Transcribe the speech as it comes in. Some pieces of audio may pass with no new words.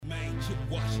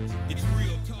Washington. It's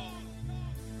real talk.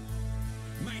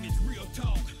 Man, it's real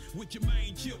talk with your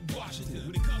main Chip Washington.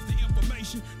 When it comes to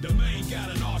information, the man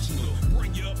got an arsenal.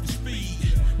 Bring you up to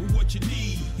speed with what you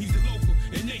need. He's the local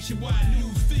and nationwide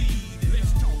news feed.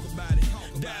 Let's talk about it.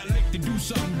 Dialect to do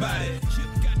something about it. Chip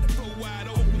got the floor wide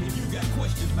open if you got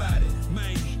questions about it.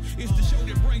 Man, it's the show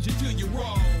that brings you to your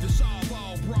raw. To solve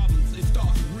all problems, it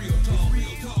starts with real talk. Real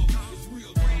talk. It's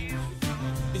real talk.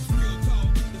 It's real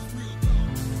talk.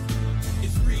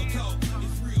 It's real talk.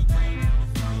 It's real talk.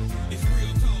 It's real talk. It's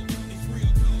real talk. It's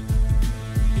real talk.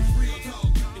 It's real talk.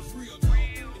 It's real talk.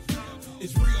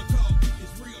 It's real talk.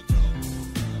 It's real talk.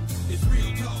 It's real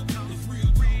talk. It's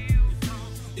real talk.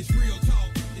 It's real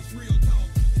talk. It's real talk.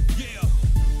 Yeah.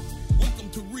 Welcome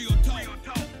to Real Talk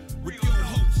with your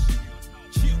host,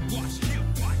 Chip Washington.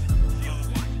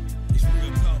 It's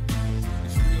real talk.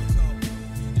 It's real talk.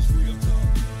 It's real talk.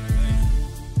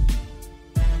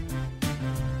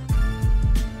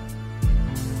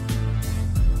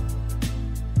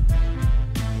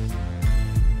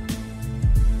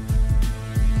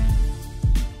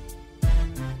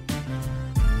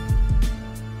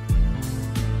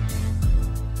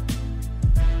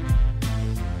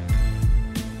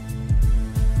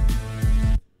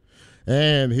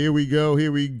 And here we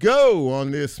go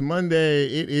on this Monday.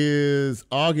 It is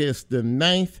August the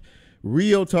 9th.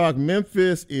 Real Talk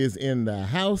Memphis is in the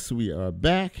house. We are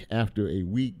back after a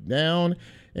week down,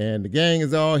 and the gang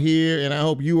is all here, and I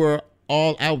hope you are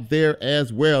all out there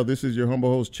as well. This is your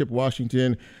humble host, Chip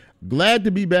Washington. Glad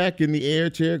to be back in the air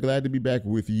chair. Glad to be back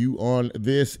with you on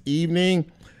this evening.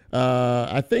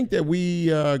 I think that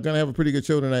we are going to have a pretty good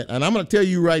show tonight. And I'm going to tell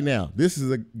you right now, this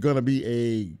is going to be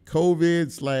a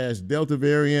COVID/Delta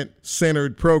variant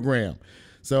centered program.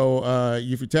 So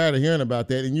if you're tired of hearing about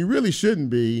that, and you really shouldn't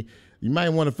be, you might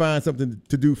want to find something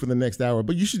to do for the next hour.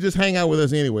 But you should just hang out with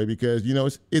us anyway, because, you know,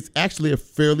 it's actually a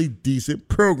fairly decent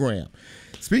program.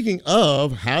 Speaking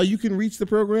of how you can reach the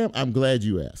program, I'm glad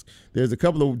you asked. There's a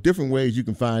couple of different ways you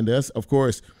can find us. Of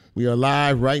course, we are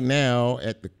live right now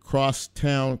at the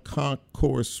Crosstown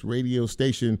Concourse radio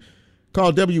station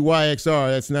called WYXR.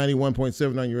 That's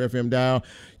 91.7 on your FM dial.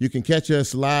 You can catch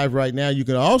us live right now. You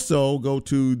can also go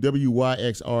to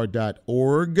WYXR.org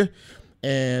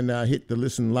and hit the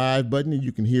listen live button, and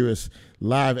you can hear us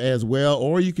live as well.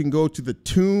 Or you can go to the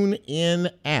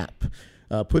TuneIn app.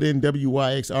 Put in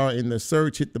WYXR in the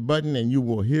search, hit the button, and you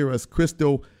will hear us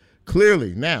crystal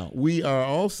clearly. Now, we are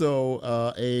also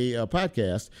a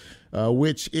podcast,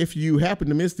 which if you happen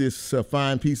to miss this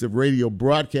fine piece of radio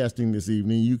broadcasting this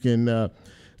evening, you can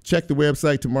check the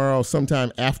website tomorrow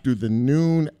sometime after the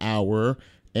noon hour,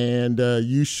 and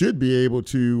you should be able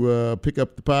to pick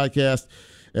up the podcast,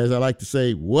 as I like to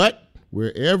say,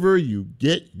 wherever you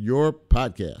get your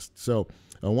podcast. So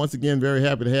once again, very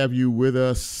happy to have you with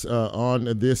us on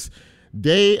this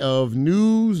day of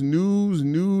news,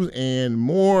 and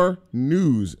more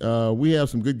news. We have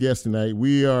some good guests tonight.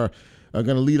 We are going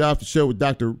to lead off the show with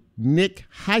Dr. Nick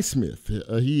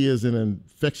Highsmith. He is an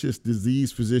infectious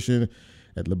disease physician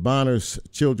at Le Bonheur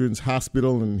Children's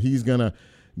Hospital, and he's going to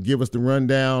give us the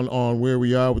rundown on where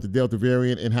we are with the Delta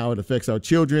variant and how it affects our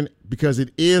children, because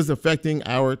it is affecting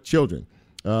our children.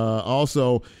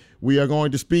 Also, we are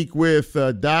going to speak with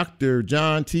Dr.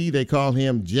 John T. They call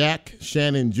him Jack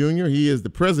Shannon Jr. He is the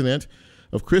president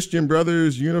of Christian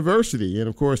Brothers University. And,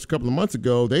 of course, a couple of months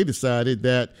ago, they decided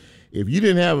that if you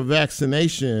didn't have a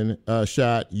vaccination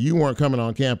shot, you weren't coming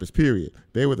on campus, period.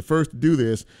 They were the first to do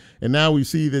this. And now we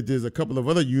see that there's a couple of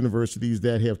other universities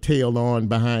that have tailed on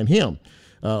behind him,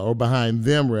 or behind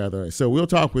them, rather. So we'll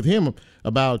talk with him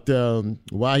about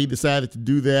why he decided to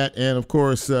do that. And, of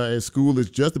course, as school is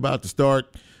just about to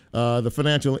start, the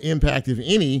financial impact, if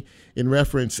any, in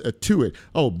reference to it.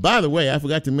 Oh, by the way, I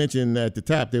forgot to mention at the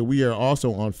top that we are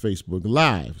also on Facebook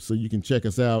Live, so you can check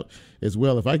us out as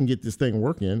well. If I can get this thing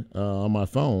working on my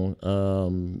phone,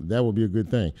 that would be a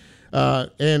good thing.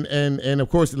 And of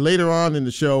course, later on in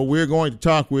the show, we're going to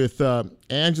talk with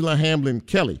Angela Hamblin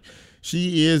Kelly.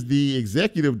 She is the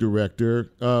executive director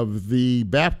of the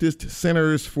Baptist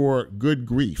Centers for Good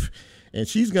Grief, and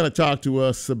she's going to talk to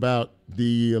us about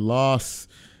the loss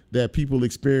that people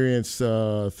experience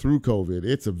through COVID.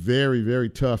 It's a very, very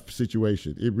tough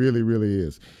situation. It really, really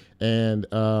is. And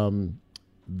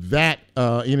that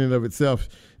in and of itself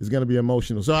is going to be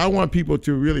emotional. So I want people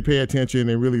to really pay attention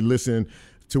and really listen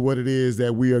to what it is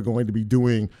that we are going to be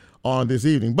doing on this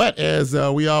evening. But as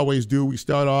we always do, we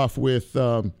start off with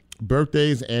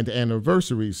birthdays and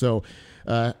anniversaries. So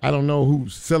I don't know who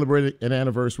celebrated an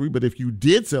anniversary, but if you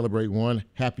did celebrate one,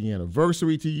 happy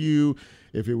anniversary to you.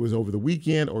 If it was over the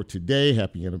weekend or today,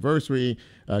 happy anniversary.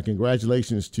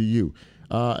 Congratulations to you.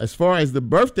 As far as the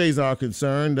birthdays are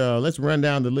concerned, let's run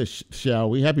down the list, shall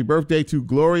we? Happy birthday to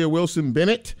Gloria Wilson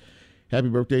Bennett. Happy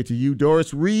birthday to you.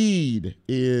 Doris Reed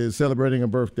is celebrating a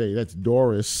birthday. That's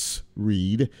Doris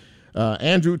Reed.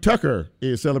 Andrew Tucker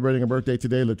is celebrating a birthday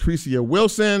today. Latricia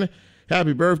Wilson.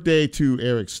 Happy birthday to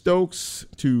Eric Stokes,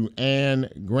 to Ann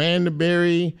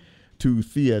Granberry, to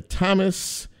Thea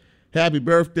Thomas. Happy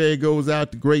birthday goes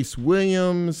out to Grace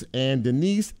Williams and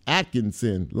Denise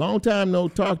Atkinson. Long time no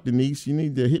talk, Denise. You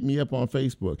need to hit me up on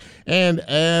Facebook. And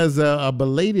as a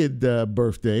belated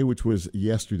birthday, which was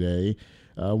yesterday,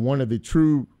 one of the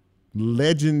true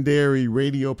legendary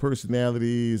radio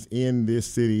personalities in this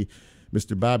city,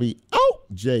 Mr. Bobby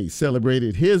J,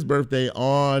 celebrated his birthday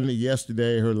on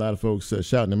yesterday. I heard a lot of folks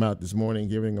shouting him out this morning,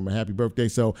 giving him a happy birthday.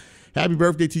 So happy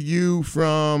birthday to you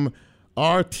from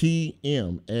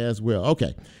RTM as well.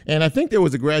 Okay. And I think there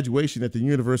was a graduation at the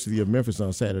University of Memphis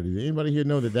on Saturday. Did anybody here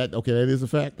know that is a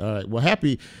fact? All right. Well,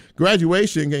 happy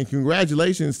graduation and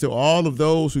congratulations to all of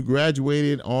those who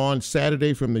graduated on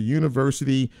Saturday from the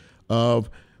University of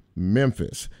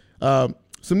Memphis.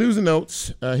 Some news and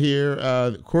notes here.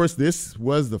 Of course, this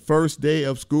was the first day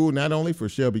of school, not only for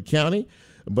Shelby County,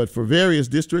 but for various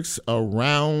districts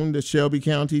around Shelby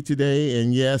County today.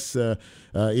 And yes,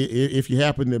 if you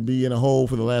happen to be in a hole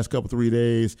for the last 3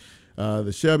 days,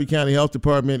 the Shelby County Health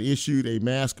Department issued a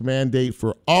mask mandate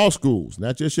for all schools,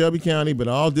 not just Shelby County, but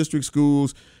all district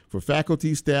schools. For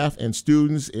faculty, staff, and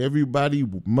students, everybody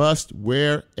must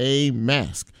wear a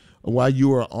mask while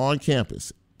you are on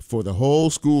campus for the whole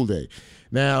school day.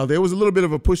 Now, there was a little bit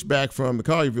of a pushback from the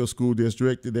Collierville School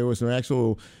District. There were some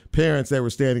actual parents that were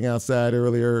standing outside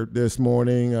earlier this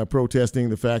morning protesting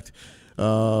the fact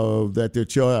that their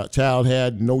child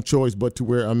had no choice but to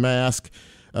wear a mask.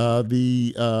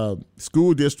 The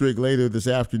school district later this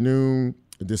afternoon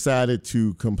decided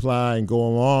to comply and go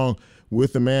along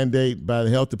with the mandate by the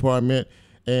health department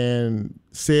and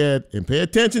said, and pay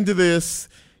attention to this,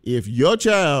 if your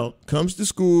child comes to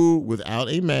school without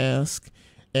a mask,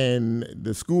 and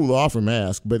the school will offer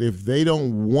masks, but if they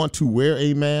don't want to wear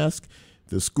a mask,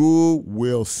 the school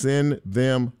will send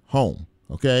them home,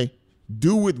 okay?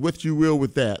 Do with what you will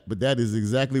with that, but that is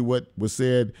exactly what was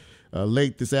said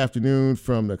late this afternoon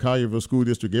from the Collierville School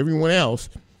District. Everyone else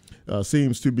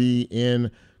seems to be in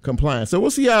compliance. So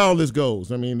we'll see how all this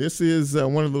goes. I mean, this is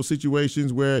one of those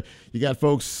situations where you got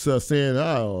folks saying,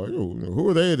 oh, who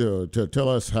are they to tell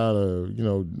us how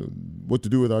to, what to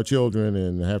do with our children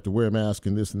and have to wear a mask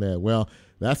and this and that. Well,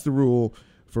 that's the rule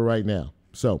for right now.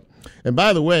 So, and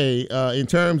by the way, in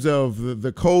terms of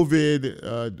the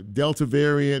COVID Delta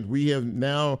variant, we have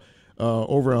now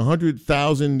over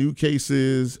 100,000 new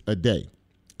cases a day,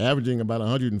 averaging about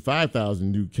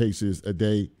 105,000 new cases a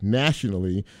day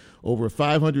nationally. Over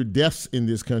 500 deaths in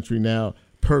this country now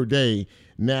per day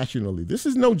nationally. This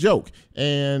is no joke.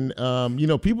 And,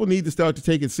 people need to start to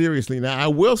take it seriously. Now, I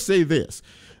will say this.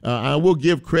 I will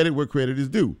give credit where credit is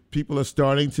due. People are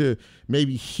starting to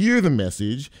maybe hear the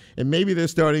message, and maybe they're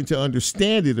starting to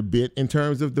understand it a bit in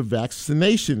terms of the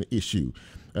vaccination issue.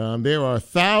 There are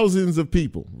thousands of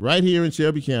people right here in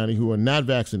Shelby County who are not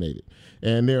vaccinated.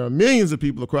 And there are millions of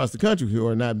people across the country who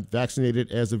are not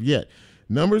vaccinated as of yet.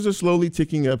 Numbers are slowly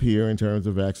ticking up here in terms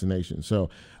of vaccination. So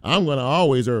I'm going to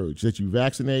always urge that you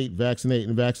vaccinate.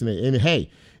 And hey,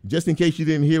 just in case you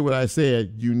didn't hear what I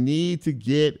said, you need to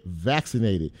get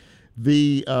vaccinated.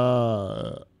 The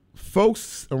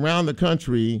folks around the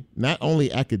country, not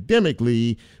only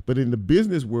academically, but in the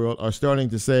business world, are starting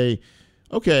to say,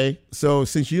 okay, so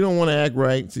since you don't want to act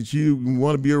right, since you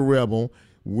want to be a rebel,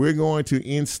 we're going to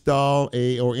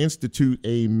institute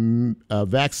a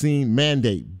vaccine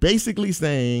mandate, basically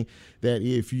saying that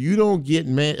if you don't get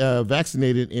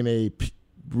vaccinated in a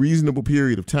reasonable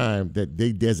period of time that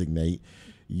they designate,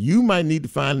 you might need to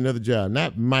find another job.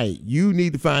 Not might, you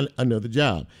need to find another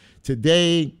job.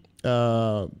 Today,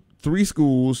 3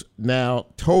 schools now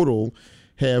total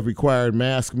have required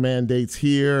mask mandates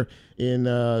here in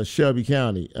Shelby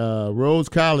County. Rhodes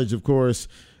College, of course,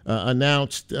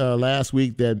 announced last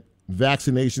week that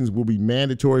vaccinations will be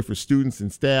mandatory for students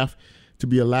and staff to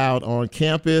be allowed on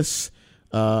campus.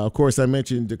 Of course, I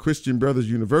mentioned the Christian Brothers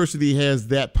University has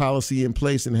that policy in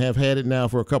place and have had it now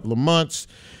for a couple of months.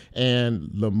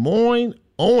 And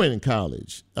Lemoyne-Owen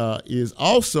College is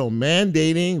also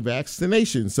mandating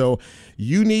vaccination. So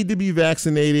you need to be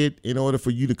vaccinated in order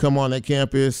for you to come on that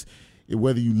campus.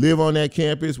 Whether you live on that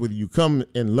campus, whether you come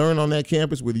and learn on that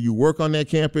campus, whether you work on that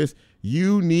campus,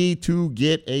 you need to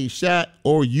get a shot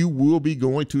or you will be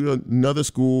going to another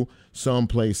school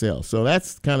someplace else. So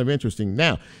that's kind of interesting.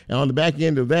 Now, and on the back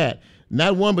end of that,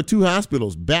 not one but 2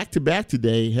 hospitals back-to-back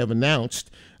today have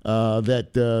announced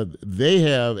that they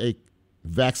have a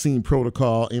vaccine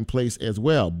protocol in place as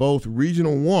well. Both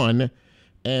Regional 1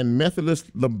 and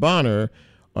Methodist Le Bonheur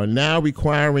are now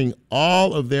requiring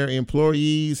all of their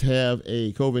employees have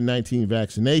a COVID-19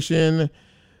 vaccination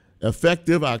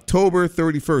effective October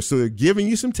 31st. So they're giving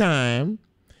you some time.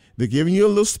 They're giving you a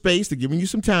little space. They're giving you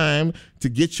some time to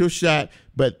get your shot.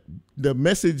 But the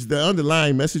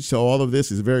underlying message to all of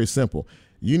this is very simple.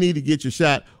 You need to get your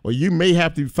shot, or you may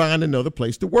have to find another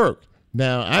place to work.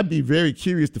 Now, I'd be very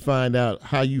curious to find out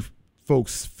how you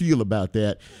folks feel about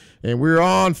that. And we're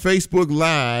on Facebook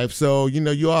Live, so,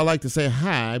 you all like to say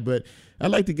hi, but I'd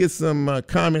like to get some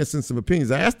comments and some opinions.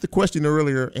 I asked the question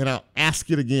earlier, and I'll ask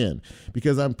it again,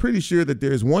 because I'm pretty sure that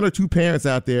there's one or two parents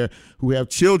out there who have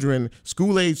children,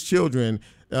 school-age children,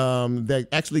 that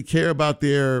actually care about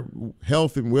their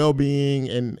health and well-being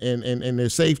and their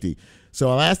safety. So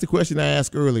I'll ask the question I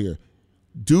asked earlier.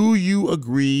 Do you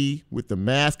agree with the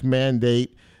mask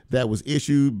mandate that was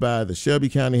issued by the Shelby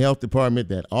County Health Department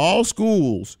that all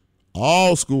schools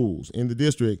in the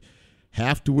district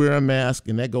have to wear a mask,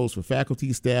 and that goes for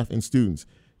faculty, staff, and students?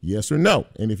 Yes or no?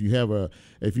 And if you have a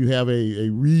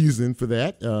reason for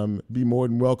that, be more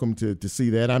than welcome to see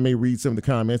that. I may read some of the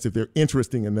comments if they're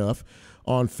interesting enough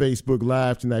on Facebook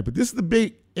Live tonight. But this is the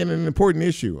big and an important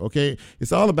issue, okay?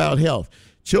 It's all about health.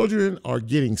 Children are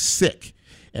getting sick,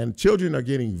 and children are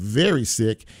getting very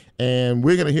sick, and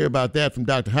we're going to hear about that from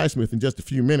Dr. Highsmith in just a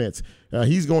few minutes.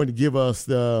 He's going to give us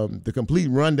the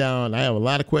complete rundown. I have a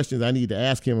lot of questions I need to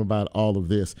ask him about all of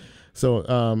this.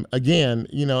 So, again,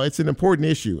 it's an important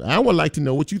issue. I would like to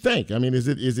know what you think. I mean, is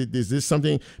this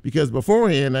something, because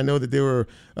beforehand, I know that there were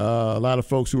a lot of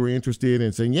folks who were interested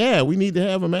in saying, yeah, we need to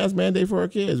have a mask mandate for our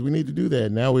kids. We need to do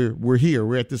that. Now we're here.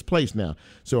 We're at this place now.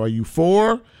 So are you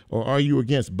for or are you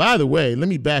against? By the way, let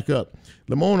me back up.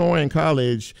 Lemoyne-Orion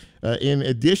College, in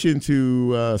addition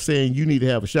to saying you need to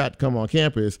have a shot to come on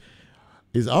campus,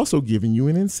 is also giving you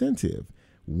an incentive,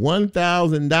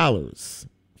 $1,000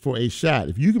 for a shot.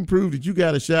 If you can prove that you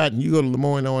got a shot and you go to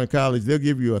Lemoyne-Orion College, they'll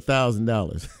give you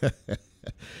 $1,000.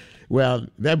 Well,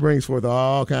 that brings forth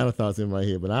all kind of thoughts in my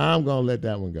head, but I'm going to let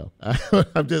that one go.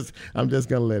 I'm just going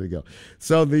to let it go.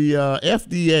 So the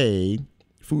FDA,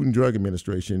 Food and Drug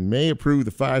Administration, may approve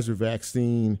the Pfizer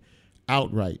vaccine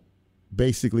outright,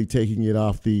 basically taking it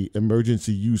off the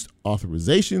emergency use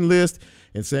authorization list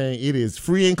and saying it is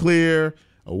free and clear,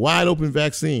 a wide open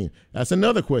vaccine. That's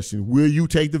another question. Will you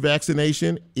take the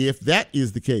vaccination if that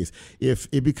is the case? If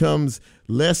it becomes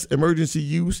less emergency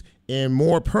use and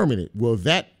more permanent, will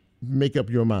that make up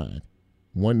your mind?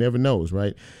 One never knows,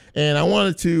 right? And I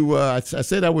wanted to, I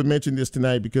said I would mention this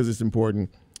tonight because it's important.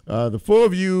 The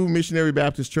Fullview Missionary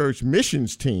Baptist Church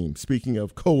missions team, speaking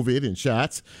of COVID and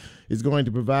shots, is going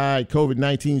to provide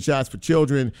COVID-19 shots for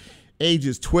children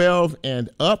ages 12 and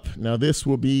up. Now, this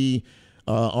will be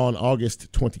on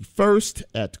August 21st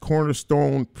at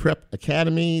Cornerstone Prep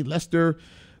Academy, Leicester,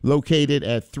 located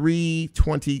at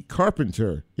 320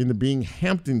 Carpenter in the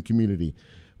Binghamton community.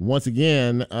 Once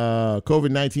again,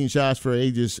 COVID-19 shots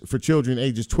for children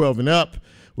ages 12 and up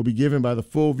will be given by the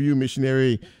Fullview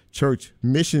Missionary Church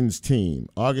Missions Team.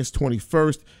 August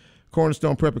 21st,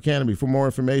 Cornerstone Prep Academy. For more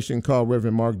information, call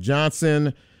Reverend Mark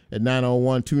Johnson at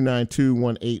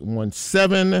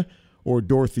 901-292-1817 or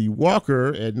Dorothy Walker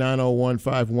at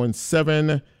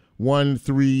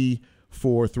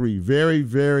 901-517-1343. Very,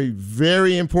 very,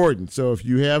 very important. So if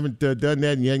you haven't done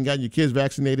that and you haven't gotten your kids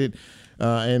vaccinated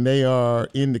and they are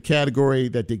in the category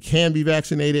that they can be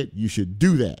vaccinated, you should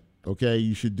do that. Okay,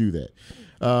 you should do that.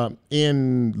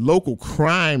 In local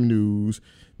crime news,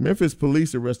 Memphis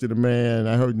police arrested a man.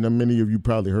 I heard many of you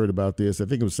probably heard about this. I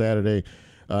think it was Saturday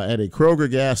at a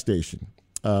Kroger gas station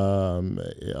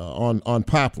on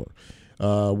Poplar,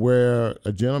 where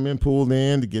a gentleman pulled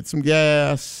in to get some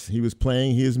gas. He was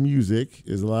playing his music,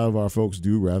 as a lot of our folks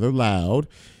do, rather loud.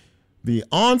 The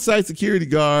on-site security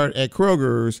guard at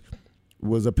Kroger's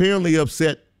was apparently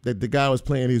upset that the guy was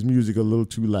playing his music a little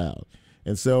too loud.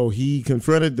 And so he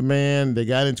confronted the man. They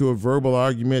got into a verbal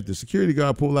argument. The security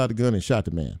guard pulled out a gun and shot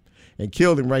the man and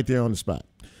killed him right there on the spot.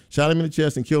 Shot him in the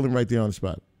chest and killed him right there on the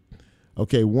spot.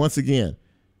 Okay, once again,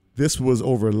 this was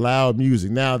over loud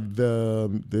music. Now,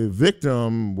 the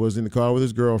victim was in the car with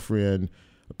his girlfriend.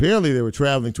 Apparently, they were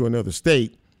traveling to another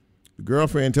state. The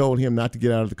girlfriend told him not to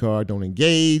get out of the car, don't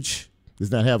engage,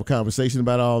 does not have a conversation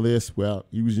about all this. Well,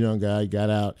 he was a young guy. He got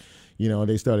out.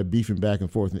 They started beefing back and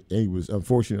forth, and he was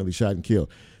unfortunately shot and killed.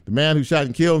 The man who shot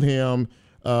and killed him,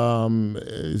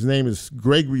 his name is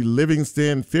Gregory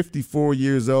Livingston, 54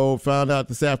 years old. Found out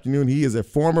this afternoon he is a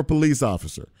former police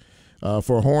officer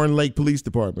for Horn Lake Police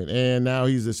Department, and now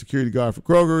he's a security guard for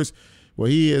Kroger's. Well,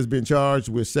 he has been charged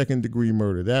with second-degree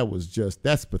murder.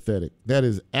 That's pathetic. That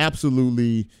is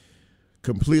absolutely,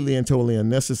 completely and totally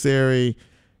unnecessary.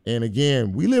 And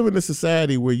again, we live in a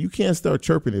society where you can't start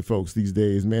chirping at folks these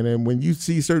days, man. And when you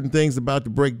see certain things about to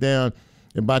break down,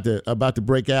 about to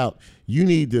break out, you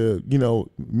need to,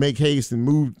 make haste and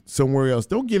move somewhere else.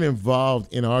 Don't get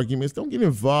involved in arguments. Don't get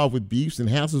involved with beefs and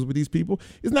hassles with these people.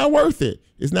 It's not worth it.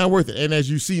 It's not worth it. And as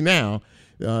you see now,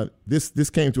 this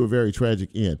came to a very tragic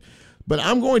end. But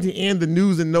I'm going to end the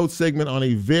news and notes segment on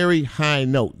a very high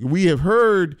note. We have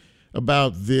heard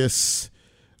about this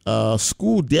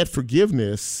school debt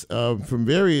forgiveness from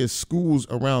various schools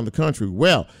around the country.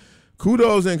 Well,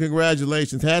 kudos and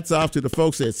congratulations. Hats off to the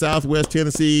folks at Southwest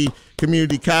Tennessee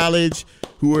Community College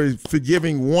who are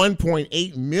forgiving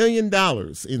 $1.8 million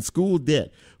in school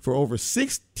debt for over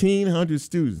 1,600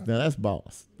 students. Now, that's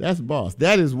boss. That's boss.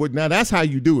 That's how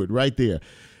you do it right there.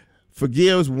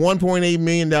 Forgives $1.8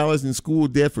 million in school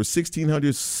debt for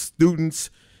 1,600 students.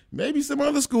 Maybe some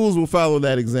other schools will follow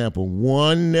that example.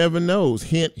 One never knows.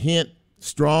 Hint, hint,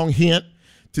 strong hint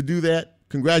to do that.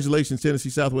 Congratulations, Tennessee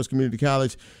Southwest Community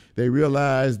College. They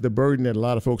realized the burden that a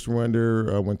lot of folks were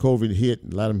under when COVID hit.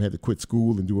 A lot of them had to quit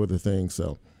school and do other things.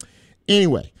 So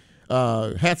anyway,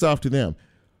 hats off to them.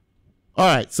 All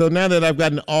right, so now that I've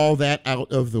gotten all that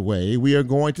out of the way, we are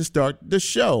going to start the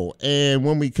show. And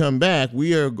when we come back,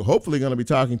 we are hopefully going to be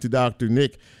talking to Dr.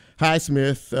 Nick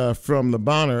Highsmith from Le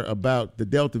Bonheur about the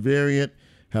Delta variant,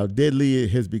 how deadly it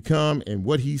has become, and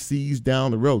what he sees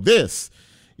down the road. This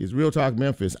is Real Talk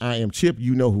Memphis. I am Chip.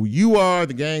 You know who you are.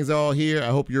 The gang's all here. I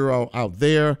hope you're all out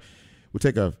there. We'll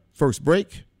take a first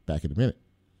break. Back in a minute.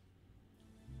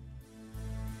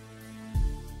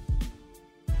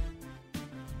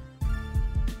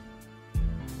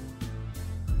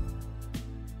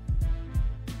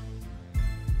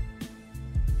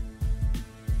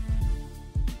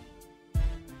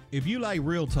 If you like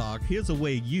Real Talk, here's a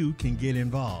way you can get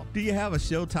involved. Do you have a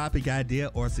show topic idea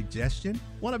or suggestion?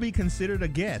 Want to be considered a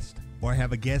guest or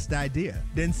have a guest idea?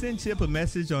 Then send Chip a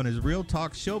message on his Real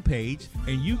Talk show page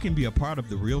and you can be a part of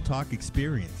the Real Talk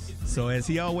experience. So as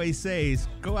he always says,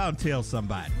 go out and tell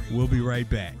somebody. We'll be right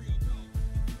back.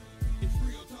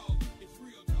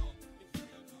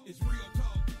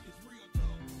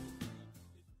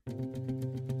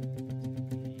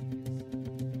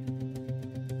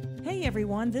 Hey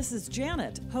everyone, this is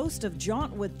Janet, host of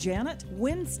Jaunt with Janet,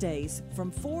 Wednesdays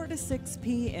from 4 to 6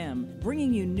 p.m.,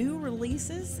 bringing you new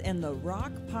releases in the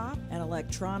rock, pop, and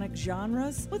electronic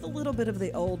genres with a little bit of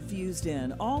the old fused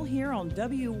in, all here on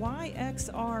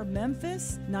WYXR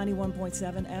Memphis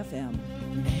 91.7 FM.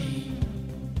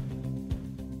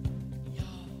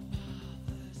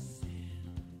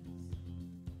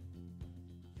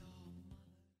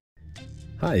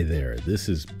 Hi there, this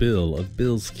is Bill of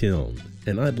Bill's Kiln,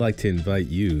 and I'd like to invite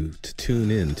you to tune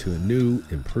in to a new,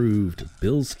 improved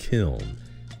Bill's Kiln,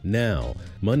 now,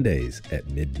 Mondays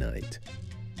at midnight.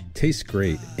 Tastes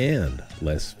great and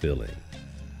less filling.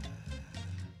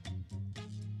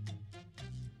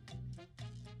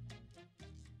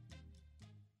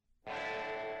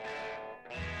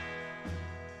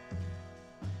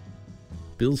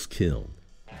 Bill's Kiln,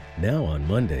 now on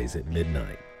Mondays at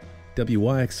midnight.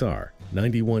 WYXR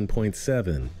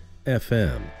 91.7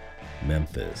 FM,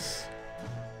 Memphis.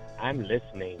 I'm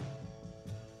listening.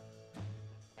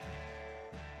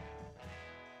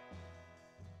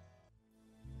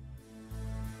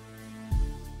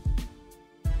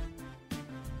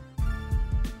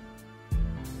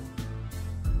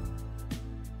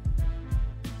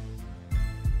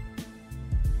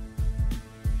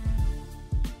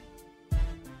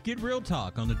 Get Real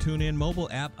Talk on the TuneIn mobile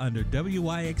app under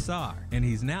WYXR, and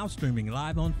he's now streaming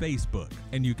live on Facebook.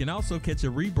 And you can also catch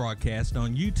a rebroadcast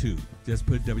on YouTube. Just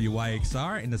put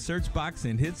WYXR in the search box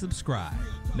and hit subscribe.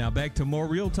 Now back to more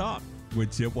Real Talk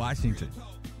with Chip Washington.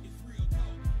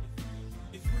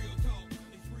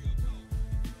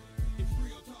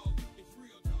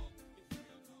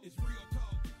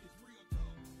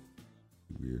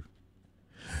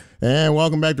 And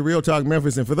welcome back to Real Talk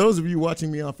Memphis. And for those of you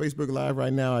watching me on Facebook Live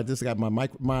right now, I just got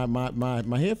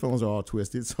my headphones are all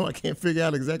twisted, so I can't figure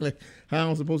out exactly how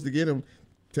I'm supposed to get them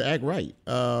to act right.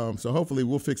 So hopefully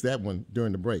we'll fix that one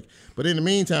during the break. But in the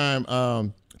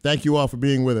meantime, thank you all for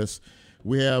being with us.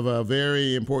 We have a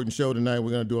very important show tonight. We're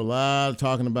going to do a lot of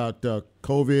talking about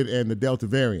COVID and the Delta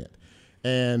variant.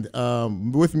 And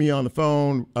with me on the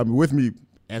phone, with me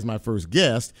as my first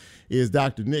guest is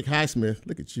Dr. Nick Highsmith.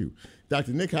 Look at you.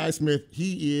 Dr. Nick Highsmith,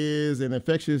 he is an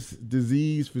infectious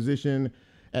disease physician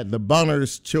at Le Bonheur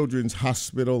Children's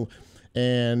Hospital.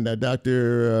 And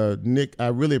Dr. Nick, I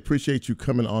really appreciate you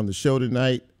coming on the show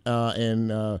tonight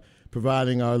and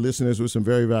providing our listeners with some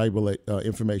very valuable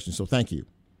information. So thank you.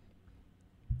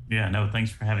 Yeah, no, thanks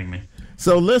for having me.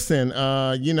 So listen,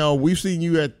 we've seen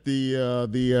you at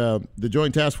the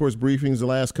Joint Task Force briefings the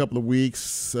last couple of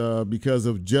weeks because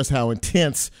of just how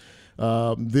intense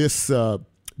this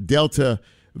Delta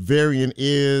variant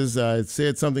is. I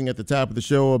said something at the top of the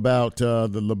show about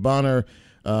the Le Bonheur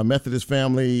Methodist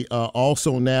family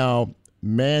also now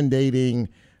mandating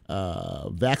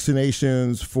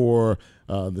vaccinations for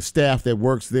the staff that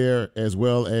works there as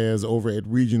well as over at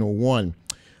Regional 1.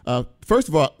 First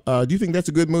of all, do you think that's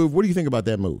a good move? What do you think about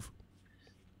that move?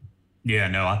 Yeah,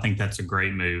 no, I think that's a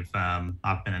great move.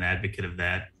 I've been an advocate of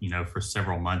that, for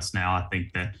several months now. I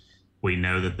think that we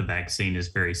know that the vaccine is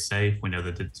very safe. We know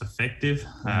that it's effective.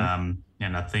 And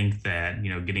I think that,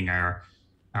 getting our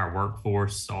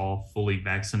workforce all fully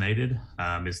vaccinated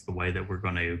is the way that we're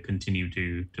going to continue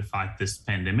to fight this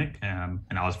pandemic. And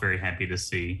I was very happy to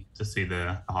see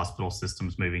the hospital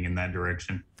systems moving in that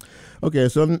direction. Okay,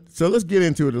 so let's get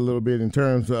into it a little bit in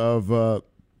terms of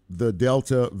the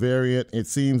Delta variant. It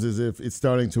seems as if it's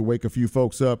starting to wake a few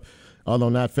folks up, although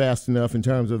not fast enough in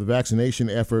terms of the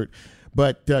vaccination effort.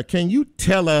 But can you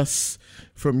tell us,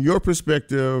 from your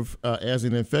perspective as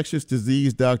an infectious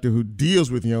disease doctor who deals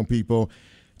with young people,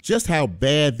 just how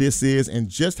bad this is and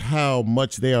just how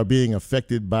much they are being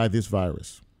affected by this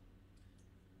virus?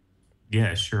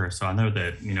 Yeah, sure. So I know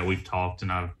that, we've talked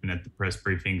and I've been at the press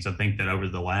briefings. I think that over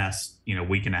the last,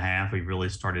 week and a half, we've really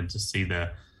started to see the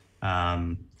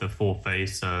full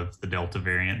face of the Delta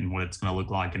variant and what it's going to look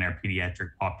like in our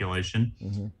pediatric population.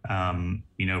 For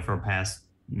the past,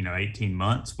 18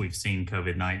 months, we've seen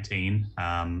COVID-19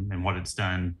 and what it's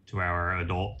done to our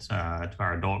adult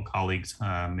colleagues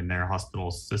in their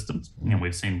hospital systems. And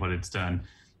we've seen what it's done,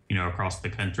 across the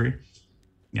country.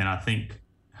 And I think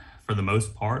for the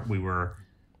most part, we were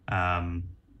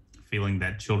feeling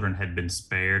that children had been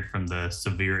spared from the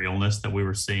severe illness that we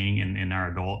were seeing in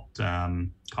our adult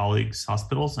colleagues'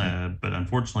 hospitals. But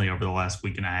unfortunately, over the last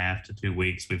week and a half to 2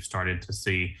 weeks, we've started to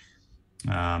see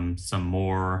some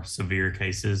more severe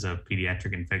cases of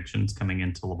pediatric infections coming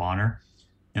into Le Bonheur.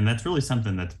 And that's really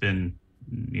something that's been,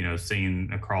 seen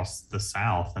across the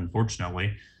South,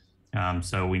 unfortunately.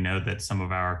 So we know that some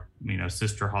of our,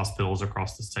 sister hospitals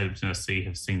across the state of Tennessee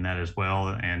have seen that as well.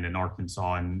 And in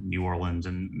Arkansas and New Orleans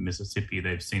and Mississippi,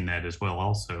 they've seen that as well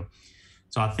also.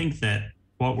 So I think that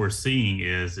what we're seeing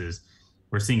is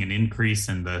we're seeing an increase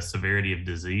in the severity of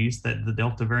disease that the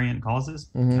Delta variant causes.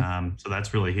 So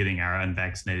that's really hitting our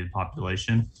unvaccinated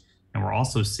population. And we're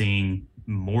also seeing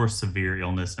more severe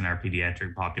illness in our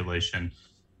pediatric population,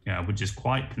 which is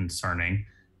quite concerning.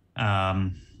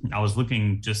 I was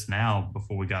looking just now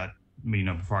before I got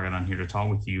on here to talk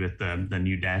with you at the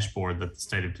new dashboard that the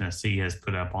state of Tennessee has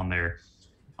put up on their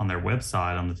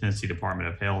website, on the Tennessee Department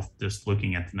of Health, just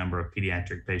looking at the number of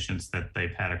pediatric patients that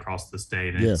they've had across the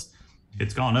state. And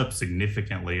it's gone up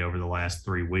significantly over the last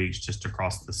 3 weeks just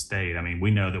across the state. I mean, we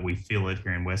know that we feel it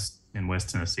here in West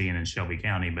Tennessee and in Shelby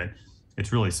County, but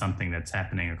it's really something that's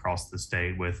happening across the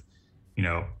state with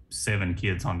 7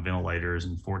 kids on ventilators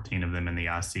and 14 of them in the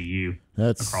ICU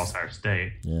across our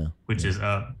state, which is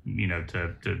up,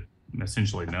 to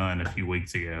essentially none a few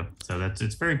weeks ago. So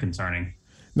it's very concerning.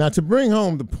 Now, to bring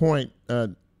home the point,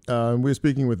 we're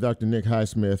speaking with Dr. Nick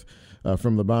Highsmith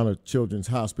from Le Bonheur Children's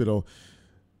Hospital.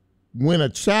 When a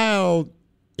child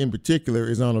in particular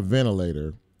is on a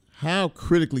ventilator, how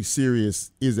critically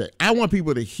serious is that? I want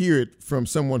people to hear it from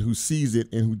someone who sees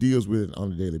it and who deals with it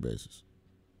on a daily basis.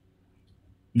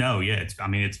 No, yeah,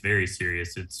 it's very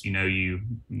serious. It's, you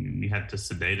have to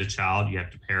sedate a child, you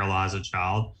have to paralyze a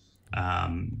child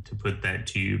to put that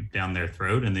tube down their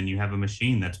throat, and then you have a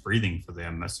machine that's breathing for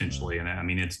them essentially. And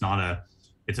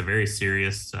it's a very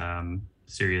serious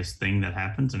thing that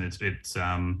happens, and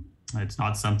it's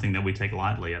not something that we take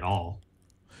lightly at all.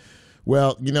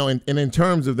 Well, and in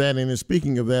terms of that, and in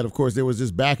speaking of that, of course, there was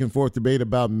this back and forth debate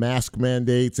about mask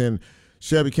mandates, and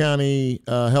Shelby County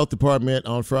Health Department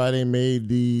on Friday made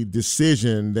the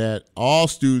decision that all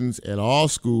students at all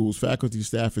schools, faculty,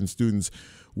 staff, and students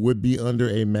would be under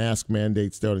a mask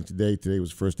mandate starting today. Today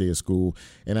was the first day of school.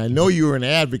 And I know you're an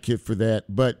advocate for that,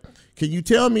 but can you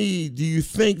tell me, do you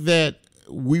think that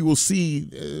we will see,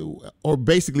 or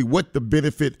basically what the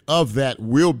benefit of that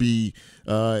will be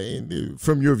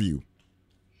from your view?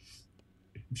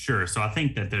 Sure. So I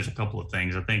think that there's a couple of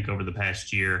things. I think over the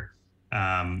past year,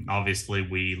 obviously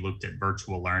we looked at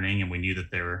virtual learning, and we knew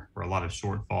that there were a lot of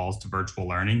shortfalls to virtual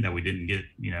learning that we didn't get.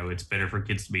 It's better for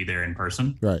kids to be there in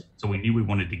person. Right. So we knew we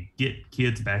wanted to get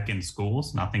kids back in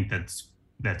schools. And I think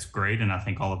that's great. And I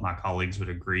think all of my colleagues would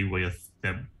agree with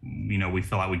that. We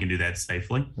feel like we can do that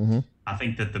safely. I I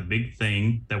think that the big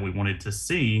thing that we wanted to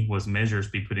see was measures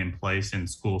be put in place in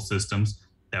school systems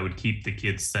that would keep the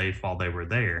kids safe while they were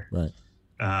there. Right.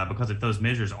 Because if those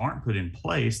measures aren't put in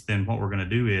place, then what we're going to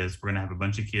do is we're going to have a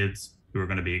bunch of kids who are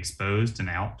going to be exposed and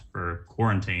out for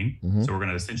quarantine. Mm-hmm. So we're going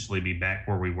to essentially be back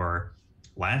where we were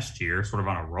last year, sort of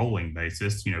on a rolling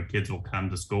basis. Kids will come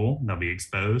to school, they'll be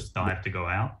exposed, they'll have to go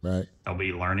out, right. They'll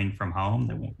be learning from home.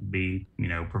 They won't be,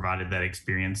 provided that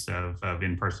experience of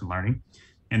in-person learning.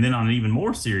 And then on an even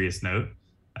more serious note,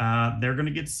 they're going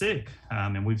to get sick.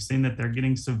 And we've seen that they're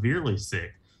getting severely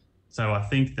sick. So I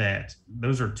think that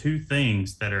those are two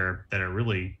things that are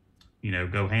really,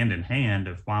 go hand in hand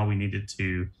of why we needed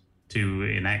to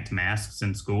enact masks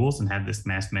in schools and have this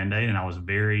mask mandate. And I was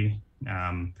very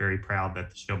proud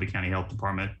that the Shelby County Health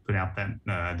Department put out that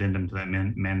addendum to that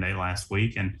mandate last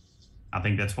week. And I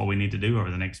think that's what we need to do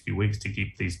over the next few weeks to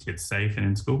keep these kids safe and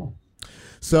in school.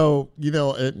 So,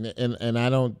 and I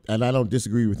don't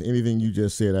disagree with anything you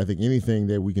just said. I think anything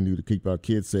that we can do to keep our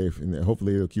kids safe, and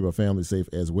hopefully it'll keep our families safe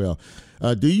as well.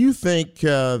 Do you think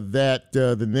that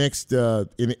the next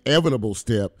inevitable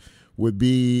step would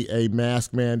be a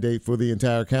mask mandate for the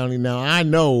entire county? Now, I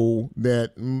know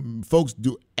that folks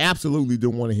absolutely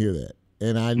don't want to hear that.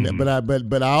 And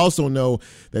but I also know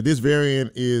that this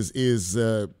variant is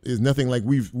nothing like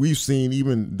we've seen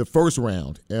even the first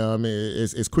round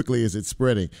as quickly as it's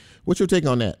spreading. What's your take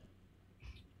on that?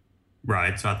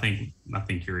 Right. So I think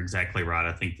you're exactly right.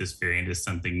 I think this variant is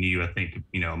something new. I think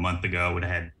a month ago I would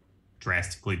have had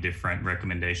drastically different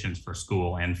recommendations for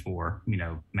school and for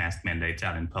mask mandates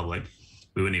out in public.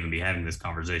 We wouldn't even be having this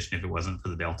conversation if it wasn't for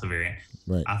the Delta variant.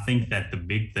 Right. I think that the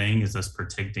big thing is us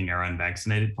protecting our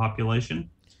unvaccinated population,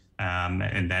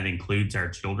 and that includes our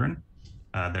children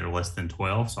that are less than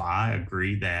 12. So I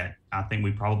agree that I think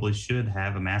we probably should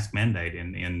have a mask mandate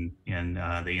in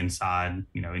the inside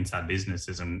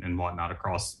businesses and whatnot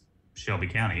across Shelby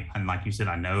County. And like you said,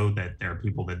 I know that there are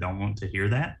people that don't want to hear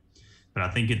that, but I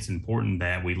think it's important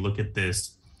that we look at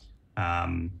this,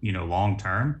 long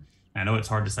term. I know it's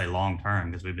hard to say long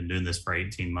term because we've been doing this for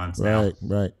 18 months now.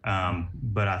 Right.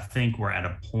 But I think we're at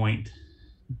a point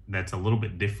that's a little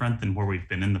bit different than where we've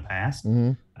been in the past.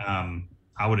 Mm-hmm.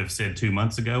 I would have said 2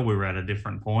 months ago we were at a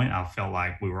different point. I felt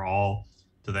like we were all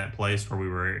to that place where we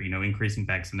were, increasing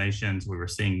vaccinations. We were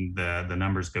seeing the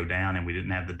numbers go down, and we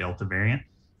didn't have the Delta variant.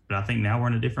 But I think now we're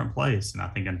in a different place, and I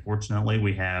think unfortunately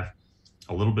we have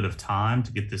a little bit of time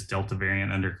to get this Delta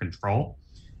variant under control.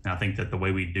 And I think that the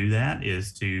way we do that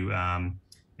is to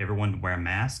everyone wear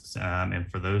masks. And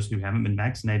for those who haven't been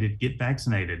vaccinated, get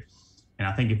vaccinated. And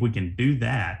I think if we can do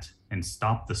that and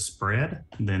stop the spread,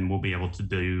 then we'll be able to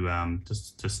do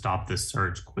to stop this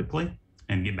surge quickly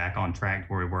and get back on track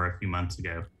where we were a few months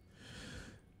ago.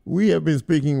 We have been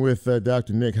speaking with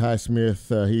Dr. Nick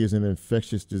Highsmith. He is an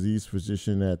infectious disease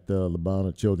physician at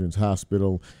Labana Children's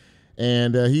Hospital.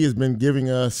 And he has been giving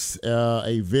us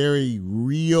a very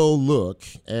real look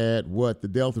at what the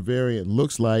Delta variant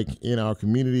looks like in our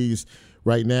communities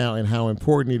right now and how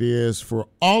important it is for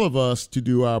all of us to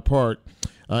do our part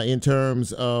in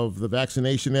terms of the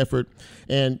vaccination effort.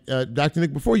 And Dr.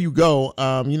 Nick, before you go,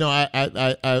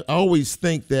 I always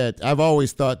think that I've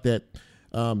always thought that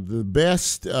the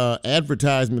best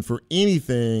advertisement for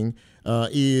anything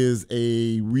is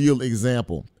a real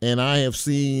example. And I have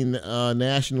seen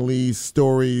nationally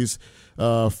stories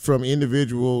from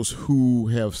individuals who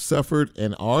have suffered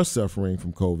and are suffering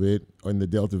from COVID and the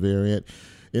Delta variant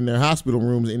in their hospital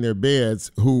rooms, in their beds,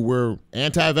 who were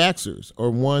anti-vaxxers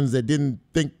or ones that didn't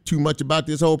think too much about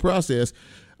this whole process,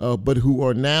 but who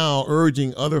are now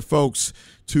urging other folks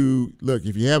to look,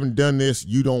 if you haven't done this,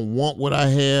 you don't want what I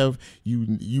have.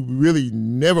 You really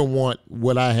never want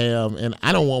what I have, and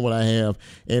I don't want what I have.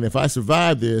 And if I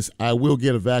survive this, I will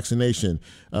get a vaccination.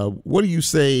 What do you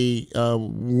say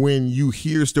when you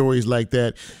hear stories like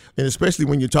that, and especially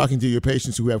when you're talking to your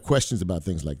patients who have questions about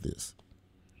things like this?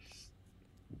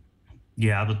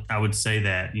 Yeah, I would say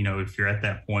that, if you're at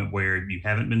that point where you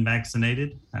haven't been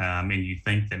vaccinated and you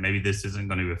think that maybe this isn't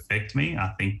going to affect me,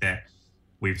 I think that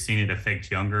we've seen it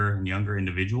affect younger and younger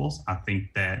individuals. I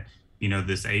think that,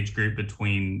 this age group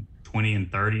between 20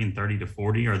 and 30 and 30 to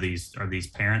 40 are these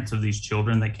parents of these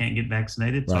children that can't get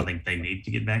vaccinated. So I think they need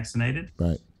to get vaccinated.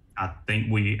 Right.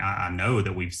 I know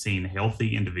that we've seen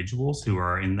healthy individuals who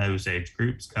are in those age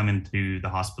groups come into the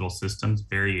hospital systems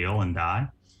very ill and die.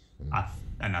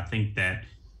 And I think that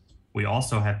we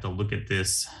also have to look at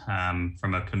this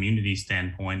from a community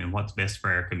standpoint and what's best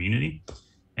for our community.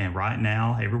 And right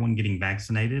now, everyone getting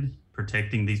vaccinated,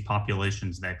 protecting these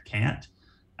populations that can't,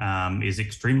 is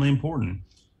extremely important.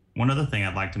 one other thing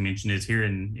I'd like to mention is here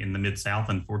in the Mid-South,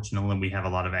 unfortunately, we have a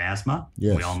lot of asthma.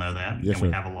 Yes. We all know that. Yes, and we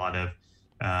sir. have a lot of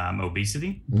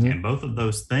obesity. Mhm. And both of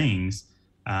those things,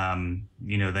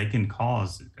 they can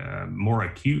cause more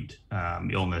acute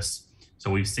illness. So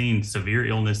we've seen severe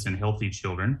illness in healthy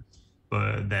children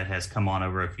that has come on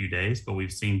over a few days, but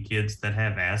we've seen kids that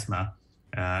have asthma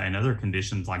and other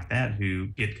conditions like that who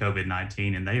get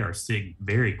COVID-19 and they are sick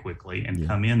very quickly and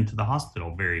come into the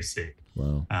hospital very sick.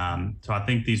 Wow. So I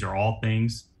think these are all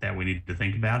things that we need to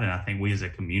think about. And I think we as a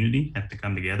community have to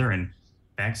come together and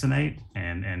vaccinate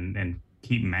and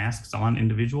keep masks on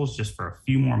individuals just for a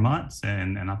few more months.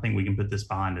 And I think we can put this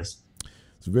behind us.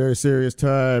 It's a very serious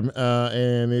time,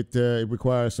 and it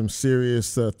requires some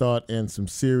serious thought and some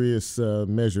serious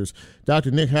measures. Dr.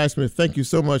 Nick Highsmith, thank you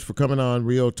so much for coming on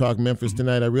Real Talk Memphis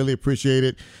tonight. I really appreciate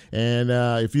it. And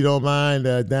if you don't mind,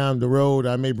 down the road,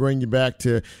 I may bring you back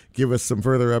to give us some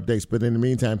further updates. But in the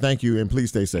meantime, thank you, and please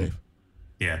stay safe.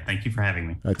 Yeah, thank you for having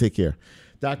me. Take care.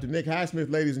 Dr. Nick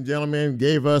Highsmith, ladies and gentlemen,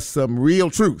 gave us some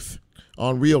real truth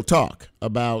on Real Talk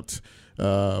about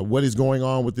what is going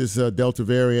on with this Delta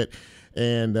variant.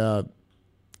 And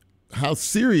how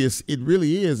serious it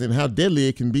really is and how deadly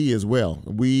it can be as well.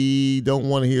 We don't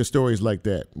want to hear stories like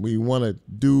that. We want to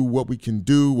do what we can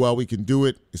do while we can do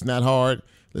it. It's not hard.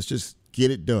 Let's just get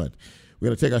it done. We're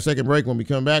going to take our second break. When we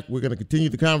come back, we're going to continue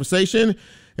the conversation,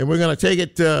 and we're going to take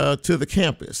it to the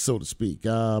campus, so to speak.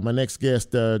 My next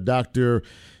guest, Dr.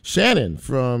 Shannon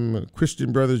from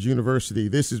Christian Brothers University.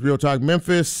 This is Real Talk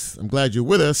Memphis. I'm glad you're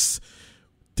with us.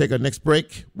 Take our next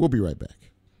break. We'll be right back.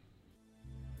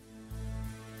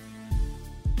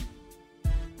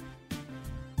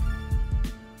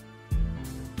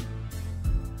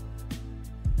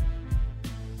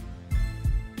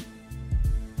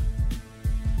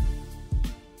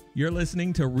 You're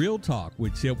listening to Real Talk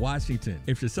with Chip Washington.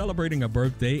 If you're celebrating a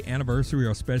birthday, anniversary,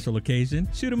 or special occasion,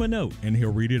 shoot him a note and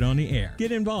he'll read it on the air.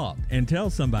 Get involved and tell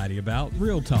somebody about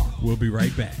Real Talk. We'll be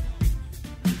right back.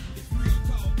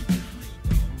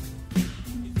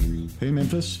 Hey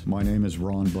Memphis, my name is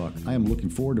Ron Buck. I am looking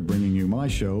forward to bringing you my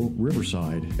show,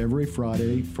 Riverside, every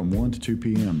Friday from 1 to 2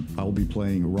 p.m. I will be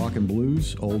playing rock and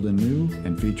blues, old and new,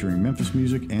 and featuring Memphis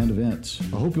music and events.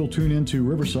 I hope you'll tune in to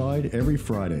Riverside every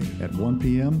Friday at 1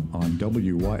 p.m. on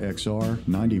WYXR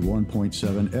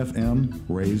 91.7 FM,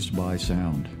 Raised by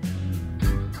Sound.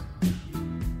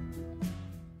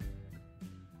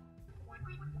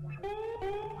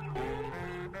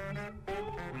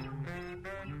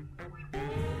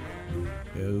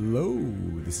 Hello,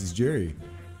 this is Jerry,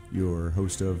 your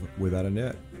host of Without a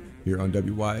Net. Here on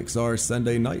WYXR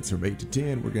Sunday nights from 8 to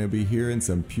 10, we're going to be hearing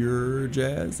some pure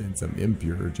jazz and some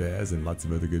impure jazz and lots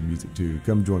of other good music too.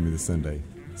 Come join me this Sunday.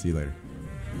 See you later.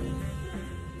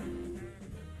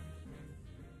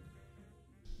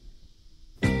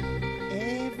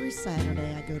 Every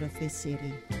Saturday I go to Fifth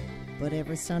City, but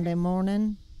every Sunday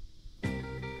morning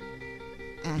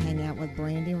I hang out with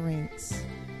Brandy Rinks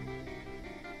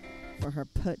for her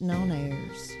putting on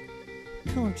airs,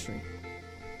 country,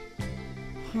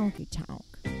 honky tonk,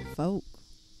 folk.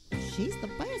 She's the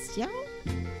best, y'all.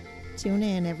 Tune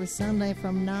in every Sunday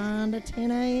from 9 to 10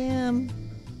 a.m.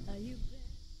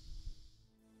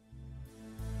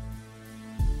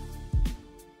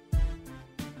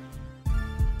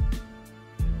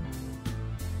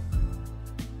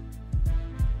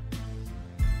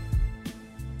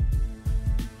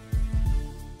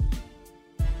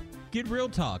 Get Real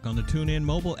Talk on the TuneIn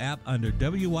mobile app under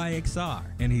WYXR,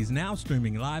 and he's now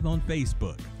streaming live on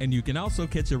Facebook. And you can also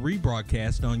catch a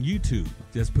rebroadcast on YouTube.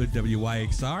 Just put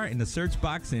WYXR in the search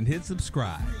box and hit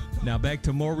subscribe. Now back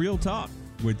to more Real Talk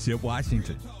with Chip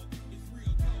Washington.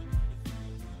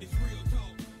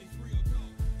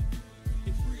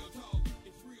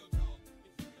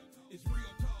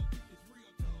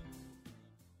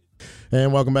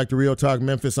 And welcome back to Real Talk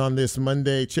Memphis on this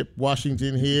Monday. Chip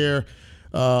Washington here.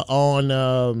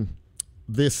 On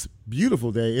this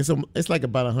beautiful day. It's like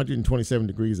about 127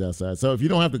 degrees outside. So if you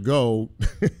don't have to go,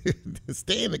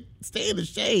 stay in the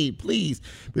shade, please.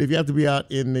 But if you have to be out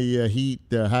in the heat,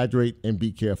 hydrate and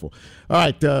be careful. All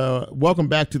right, welcome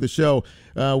back to the show.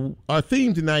 Our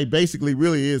theme tonight basically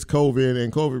really is COVID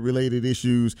and COVID-related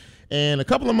issues. And a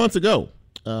couple of months ago,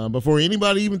 before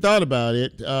anybody even thought about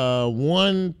it,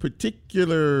 one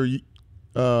particular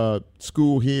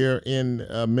school here in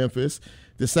Memphis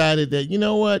decided that, you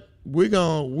know what, we're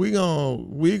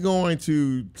going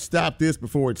to stop this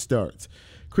before it starts.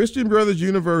 Christian Brothers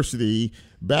University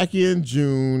back in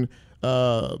June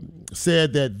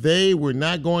said that they were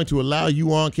not going to allow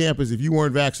you on campus if you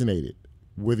weren't vaccinated.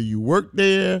 Whether you work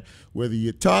there, whether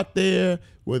you taught there,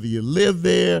 whether you live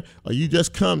there, or you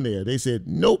just come there. They said,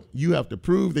 nope, you have to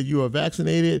prove that you are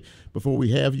vaccinated before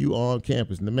we have you on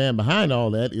campus. And the man behind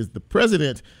all that is the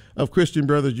president of Christian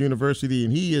Brothers University,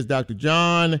 and he is Dr.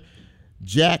 John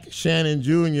Jack Shannon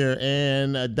Jr.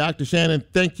 And Dr. Shannon,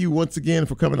 thank you once again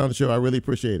for coming on the show. I really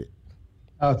appreciate it.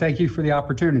 Thank you for the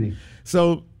opportunity.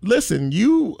 So, listen,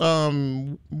 you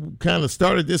kind of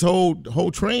started this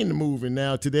whole train to move, and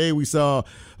now today we saw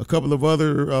a couple of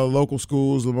other local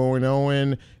schools, Lemoyne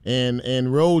Owen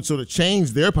and Rhodes, sort of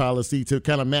change their policy to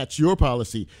kind of match your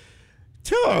policy.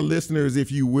 Tell our listeners,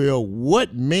 if you will,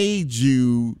 what made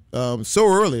you so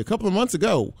early, a couple of months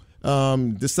ago,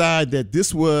 decide that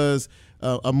this was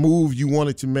a move you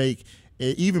wanted to make,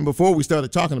 even before we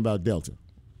started talking about Delta?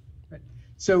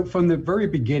 So from the very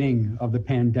beginning of the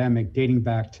pandemic, dating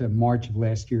back to March of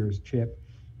last year, Chip,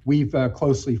 we've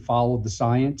closely followed the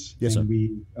science. Yes, and sir.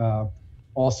 we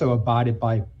also abided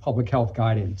by public health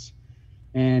guidance.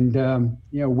 And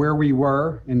where we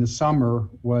were in the summer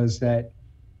was that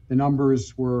the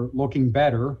numbers were looking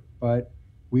better, but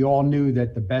we all knew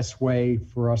that the best way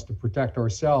for us to protect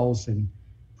ourselves and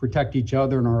protect each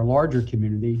other in our larger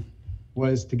community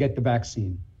was to get the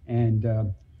vaccine. And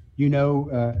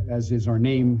as is our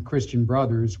name, Christian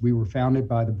Brothers, we were founded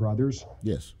by the brothers.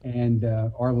 Yes. And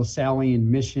our LaSallian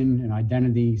mission and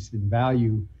identities and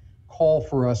value call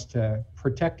for us to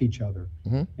protect each other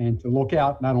and to look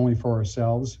out not only for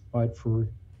ourselves, but for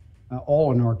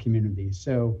all in our community.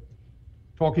 So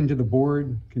talking to the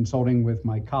board, consulting with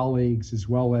my colleagues, as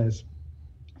well as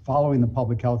following the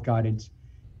public health guidance,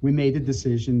 we made the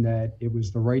decision that it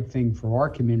was the right thing for our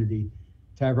community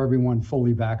to have everyone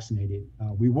fully vaccinated.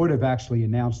 We would have actually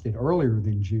announced it earlier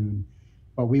than June,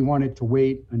 but we wanted to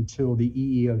wait until the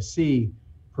EEOC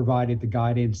provided the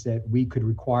guidance that we could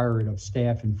require it of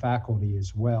staff and faculty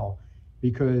as well,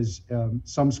 because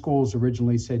some schools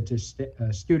originally said to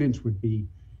students would be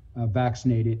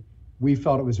vaccinated. We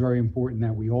felt it was very important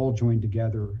that we all joined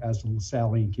together as the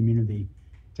LaSallian community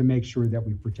to make sure that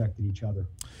we protected each other.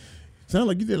 Sound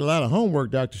like you did a lot of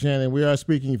homework, Dr. Shannon. We are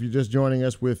speaking, if you're just joining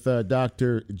us, with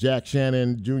Dr. Jack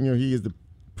Shannon Jr. He is the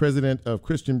president of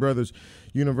Christian Brothers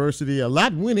University. A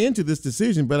lot went into this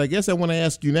decision, but I guess I want to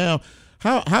ask you now,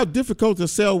 how difficult a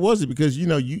sell was it? Because,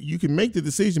 you can make the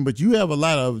decision, but you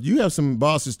have some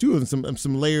bosses too and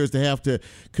some layers to have to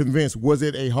convince. Was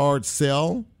it a hard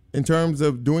sell in terms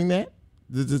of doing that,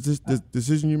 the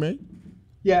decision you made?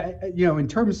 Yeah, in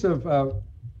terms of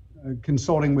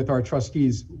consulting with our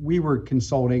trustees, we were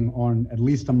consulting on at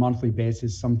least a monthly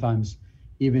basis, sometimes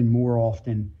even more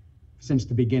often since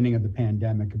the beginning of the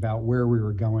pandemic about where we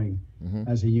were going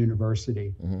as a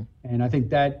university. And I think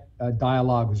that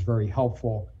dialogue was very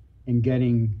helpful in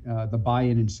getting the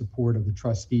buy-in and support of the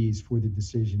trustees for the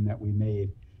decision that we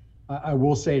made. I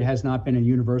will say it has not been a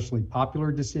universally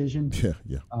popular decision.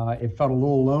 It felt a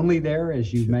little lonely there,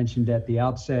 as you mentioned at the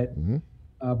outset.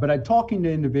 But I'm talking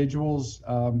to individuals,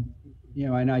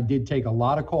 and I did take a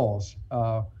lot of calls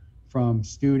from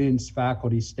students,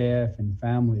 faculty, staff, and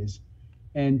families,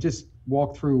 and just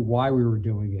walk through why we were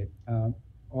doing it.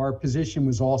 Our position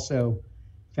was also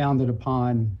founded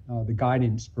upon the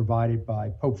guidance provided by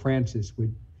Pope Francis,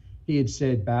 which he had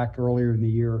said back earlier in the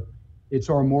year, it's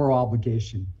our moral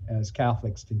obligation as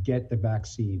Catholics to get the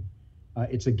vaccine.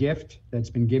 It's a gift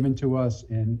that's been given to us,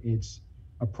 and it's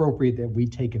appropriate that we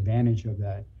take advantage of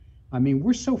that. I mean,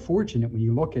 we're so fortunate when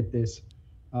you look at this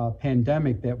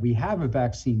pandemic that we have a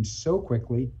vaccine so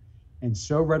quickly and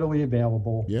so readily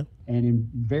available and in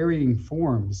varying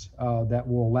forms that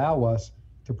will allow us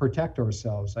to protect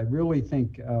ourselves. I really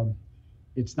think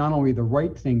it's not only the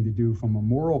right thing to do from a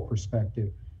moral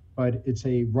perspective, but it's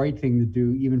a right thing to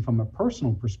do even from a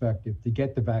personal perspective to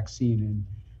get the vaccine. And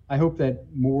I hope that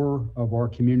more of our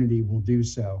community will do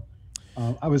so.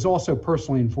 I was also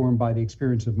personally informed by the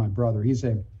experience of my brother. He's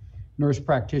a nurse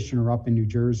practitioner up in New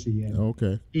Jersey,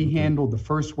 and he handled the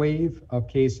first wave of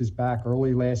cases back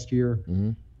early last year.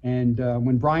 And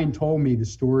when Brian told me the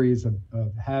stories of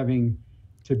having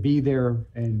to be there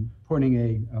and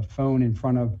putting a phone in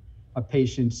front of a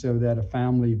patient so that a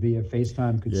family via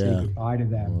FaceTime could say goodbye to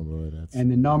them, and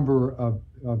the number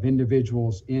of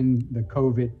individuals in the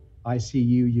COVID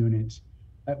ICU units,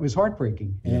 it was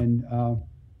heartbreaking. And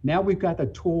now we've got a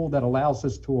tool that allows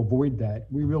us to avoid that.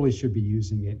 We really should be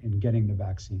using it and getting the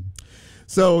vaccine.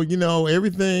 So,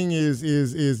 everything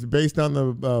is based on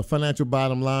the financial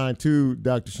bottom line too,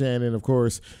 Dr. Shannon. Of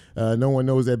course, no one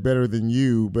knows that better than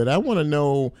you. But I want to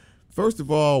know, first of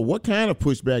all, what kind of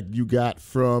pushback you got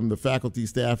from the faculty,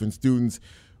 staff, and students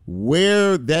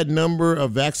where that number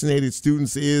of vaccinated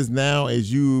students is now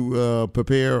as you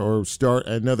prepare or start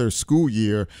another school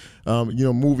year,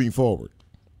 moving forward?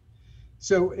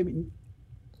 So, I mean,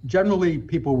 generally,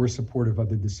 people were supportive of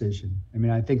the decision. I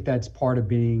mean, I think that's part of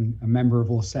being a member of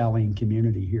the LaSallian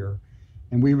community here.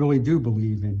 And we really do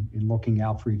believe in looking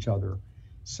out for each other.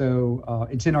 So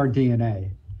it's in our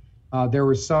DNA. There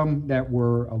were some that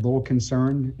were a little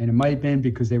concerned, and it might have been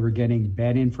because they were getting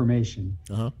bad information,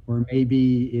 or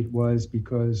maybe it was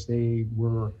because they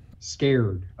were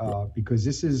scared, because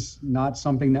this is not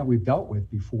something that we've dealt with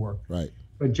before. Right.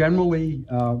 But generally,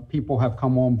 people have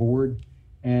come on board,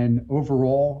 and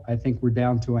overall, I think we're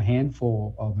down to a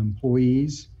handful of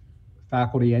employees,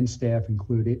 faculty and staff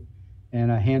included, and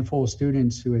a handful of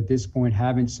students who at this point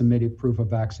haven't submitted proof of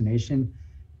vaccination.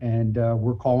 And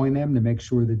we're calling them to make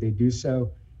sure that they do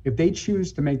so. If they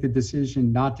choose to make the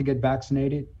decision not to get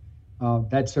vaccinated,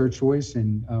 that's their choice,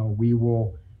 and we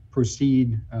will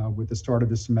proceed with the start of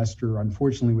the semester,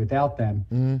 unfortunately, without them.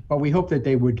 Mm-hmm. But we hope that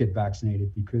they would get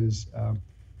vaccinated, because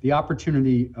the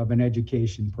opportunity of an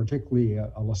education, particularly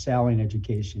a LaSallian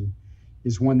education,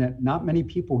 is one that not many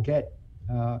people get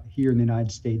here in the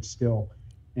United States still.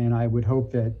 And I would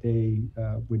hope that they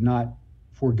would not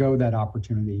forego that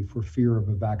opportunity for fear of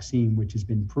a vaccine, which has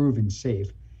been proven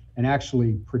safe and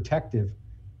actually protective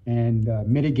and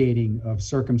mitigating of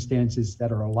circumstances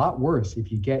that are a lot worse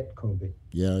if you get COVID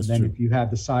than if you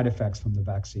have the side effects from the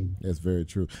vaccine. That's very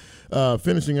true.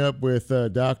 Finishing up with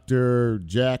Dr.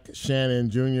 Jack Shannon,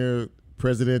 Jr.,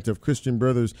 president of Christian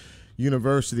Brothers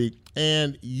University.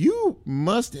 And you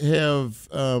must have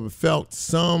felt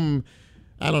some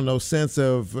sense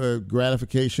of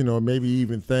gratification, or maybe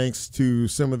even thanks to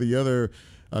some of the other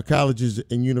colleges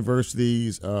and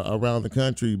universities around the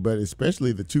country, but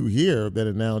especially the two here that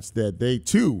announced that they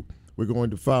too were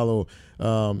going to follow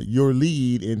your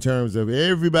lead in terms of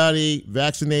everybody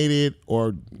vaccinated,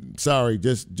 or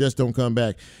just don't come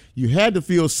back. You had to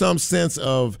feel some sense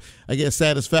of, I guess,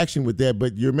 satisfaction with that,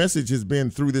 but your message has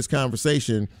been through this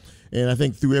conversation, and I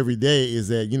think through every day, is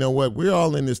that, you know what, we're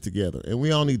all in this together, and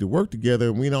we all need to work together,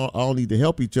 and we all need to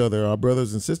help each other, our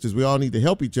brothers and sisters. We all need to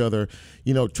help each other,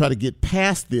 try to get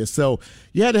past this. So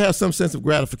you had to have some sense of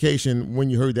gratification when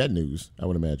you heard that news, I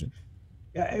would imagine.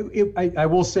 Yeah, I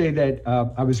will say that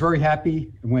I was very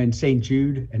happy when St.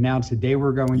 Jude announced that they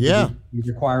were going to be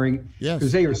requiring,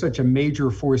 because they are such a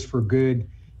major force for good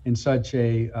and such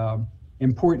a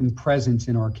important presence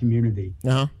in our community.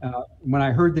 When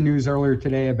I heard the news earlier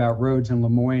today about Rhodes and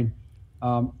Lemoyne,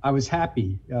 I was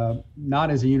happy, not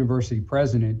as a university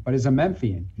president, but as a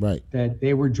Memphian, that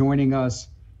they were joining us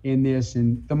in this.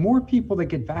 And the more people that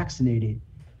get vaccinated,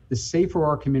 the safer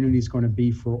our community is going to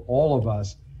be for all of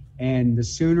us. And the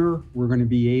sooner we're going to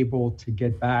be able to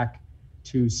get back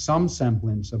to some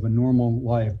semblance of a normal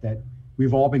life that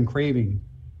we've all been craving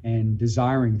and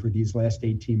desiring for these last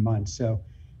 18 months. So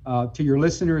to your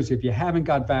listeners, if you haven't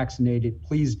got vaccinated,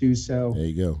 please do so. There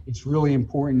you go. It's really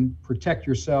important. Protect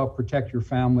yourself, protect your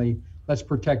family. Let's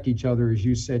protect each other. As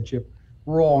you said, Chip,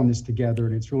 we're all in this together,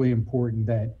 and it's really important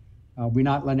that we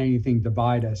not let anything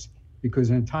divide us,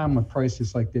 because in a time of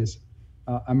crisis like this,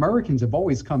 Americans have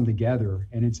always come together,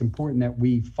 and it's important that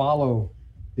we follow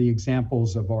the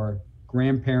examples of our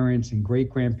grandparents and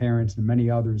great-grandparents and many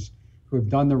others who have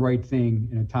done the right thing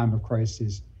in a time of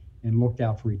crisis and looked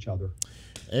out for each other.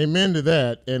 Amen to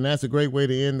that, and that's a great way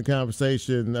to end the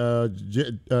conversation.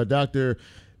 Dr.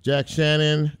 Jack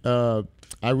Shannon,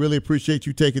 I really appreciate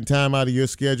you taking time out of your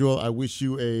schedule. I wish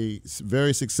you a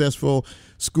very successful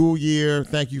school year.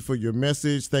 Thank you for your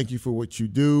message. Thank you for what you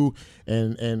do,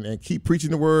 and keep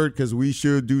preaching the word, because we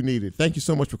sure do need it. Thank you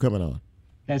so much for coming on.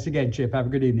 Thanks again, Chip. Have a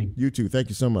good evening. You too. Thank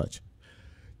you so much.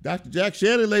 Dr. Jack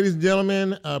Shannon, ladies and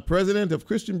gentlemen, president of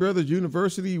Christian Brothers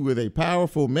University, with a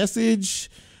powerful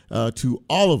message to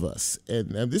all of us. And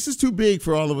this is too big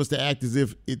for all of us to act as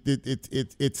if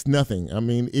it's nothing. I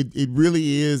mean, it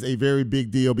really is a very big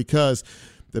deal, because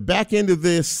the back end of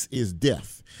this is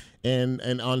death. And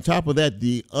on top of that,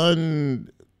 the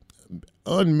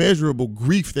unmeasurable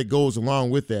grief that goes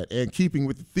along with that. And keeping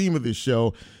with the theme of this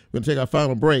show, we're going to take our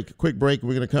final break, quick break.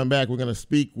 We're going to come back. We're going to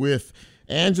speak with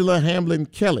Angela Hamblin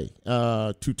Kelly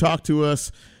to talk to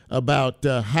us about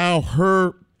how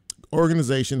her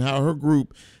organization, how her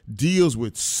group deals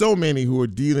with so many who are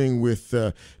dealing with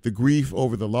the grief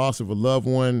over the loss of a loved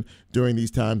one during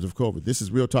these times of COVID. This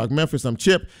is Real Talk Memphis. I'm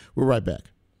Chip. We're right back.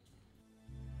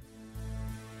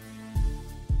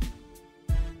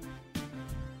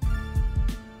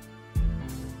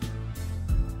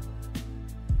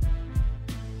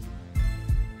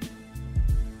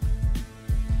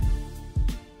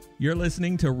 You're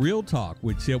listening to Real Talk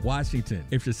with Chip Washington.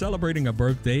 If you're celebrating a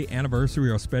birthday, anniversary,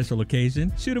 or special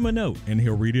occasion, shoot him a note and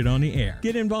he'll read it on the air.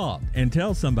 Get involved and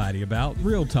tell somebody about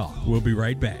Real Talk. We'll be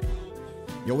right back.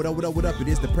 Yo, what up, what up, what up? It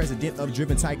is the president of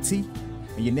Driven Type T,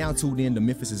 and you're now tuned in to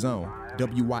Memphis' own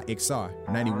WYXR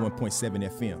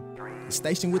 91.7 FM. The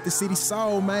station with the city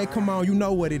soul, man. Come on, you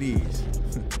know what it is.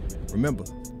 Remember,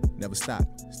 never stop.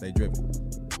 Stay driven.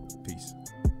 Peace.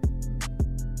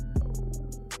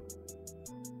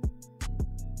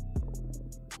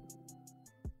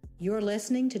 You're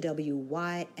listening to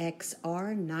WYXR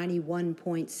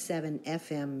 91.7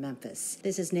 FM Memphis.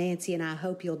 This is Nancy, and I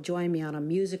hope you'll join me on a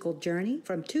musical journey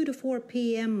from 2 to 4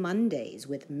 p.m. Mondays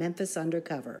with Memphis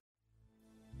Undercover.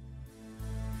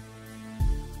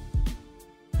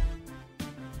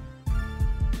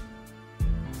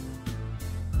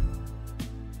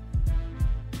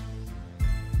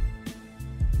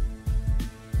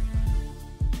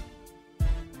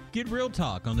 Get Real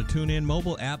Talk on the TuneIn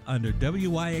mobile app under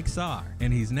WYXR,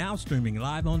 and he's now streaming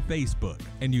live on Facebook.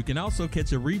 And you can also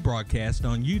catch a rebroadcast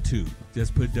on YouTube.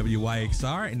 Just put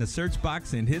WYXR in the search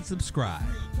box and hit subscribe.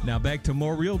 Now back to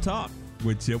more Real Talk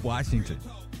with Chip Washington.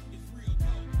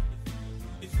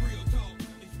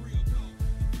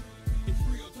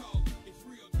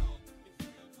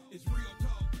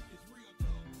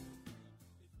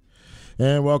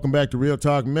 And welcome back to Real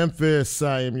Talk Memphis.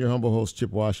 I am your humble host,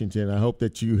 Chip Washington. I hope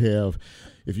that you have,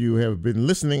 if you have been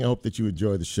listening, I hope that you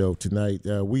enjoy the show tonight.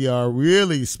 We are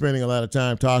really spending a lot of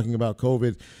time talking about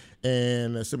COVID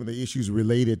and some of the issues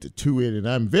related to it. And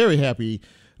I'm very happy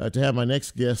to have my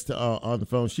next guest on the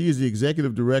phone. She is the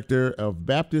executive director of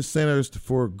Baptist Centers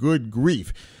for Good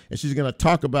Grief. And she's going to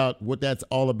talk about what that's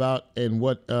all about and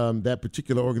what that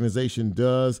particular organization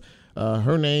does.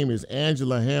 Her name is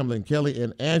Angela Hamlin Kelly.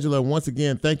 And Angela, once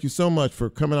again, thank you so much for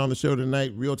coming on the show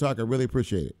tonight. Real Talk, I really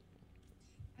appreciate it.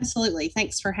 Absolutely.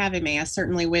 Thanks for having me. I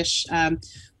certainly wish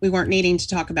we weren't needing to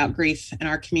talk about grief in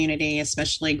our community,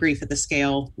 especially grief at the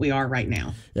scale we are right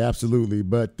now. Absolutely.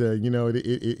 But,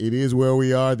 it is where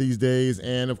we are these days.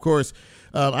 And, of course,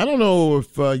 I don't know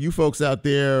if you folks out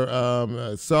there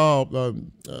saw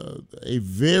a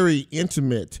very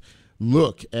intimate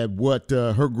look at what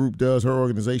her group does, her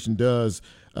organization does,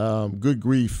 Good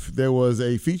Grief. There was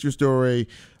a feature story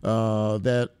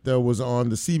that was on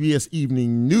the CBS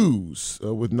Evening News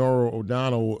with Nora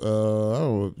O'Donnell,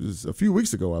 it was a few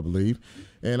weeks ago, I believe.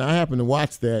 And I happened to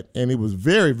watch that, and it was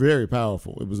very, very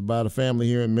powerful. It was about a family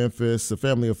here in Memphis, a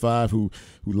family of 5 who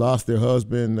lost their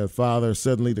husband, their father,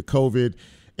 suddenly to COVID,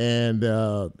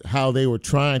 and how they were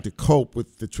trying to cope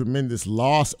with the tremendous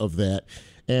loss of that.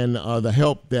 And the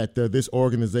help that this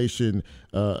organization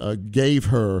gave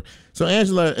her. So,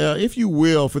 Angela, if you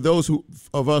will, for those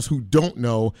of us who don't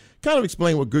know, kind of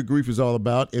explain what Good Grief is all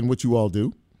about and what you all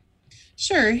do.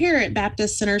 Sure. Here at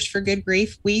Baptist Centers for Good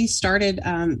Grief, we started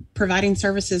providing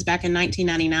services back in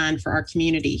 1999 for our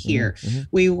community here. Mm-hmm.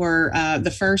 We were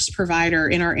the first provider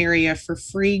in our area for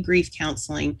free grief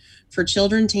counseling for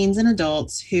children, teens, and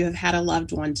adults who have had a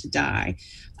loved one to die.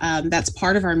 That's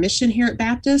part of our mission here at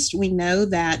Baptist. We know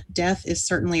that death is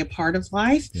certainly a part of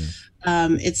life.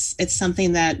 Yeah. It's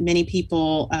something that many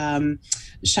people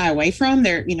shy away from.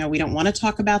 We don't want to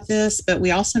talk about this, but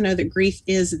we also know that grief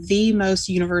is the most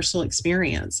universal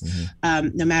experience.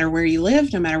 Mm-hmm. No matter where you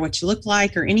live, no matter what you look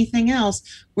like or anything else,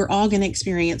 we're all going to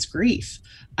experience grief.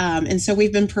 And so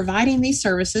we've been providing these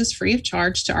services free of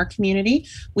charge to our community.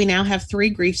 We now have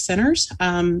 3 grief centers,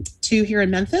 2 here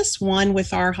in Memphis, 1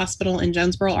 with our hospital in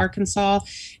Jonesboro, Arkansas,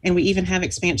 and we even have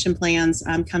expansion plans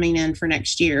coming in for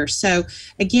next year. So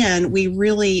again, we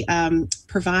really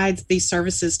provide these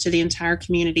services to the entire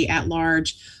community at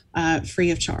large, free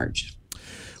of charge.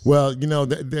 Well,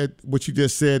 that what you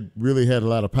just said really had a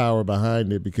lot of power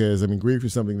behind it because, grief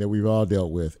is something that we've all dealt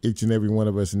with, each and every one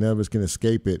of us, and none of us can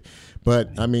escape it.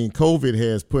 But, COVID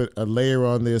has put a layer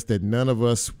on this that none of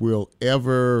us will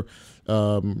ever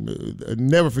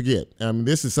never forget.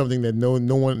 This is something that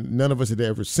none of us had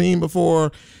ever seen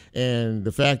before. And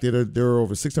the fact that there are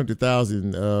over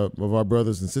 600,000 of our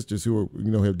brothers and sisters who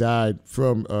have died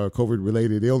from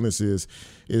COVID-related illnesses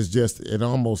is just an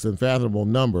almost unfathomable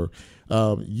number.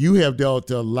 You have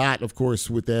dealt a lot, of course,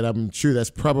 with that. I'm sure that's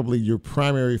probably your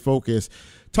primary focus.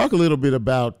 Talk a little bit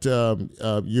about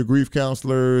your grief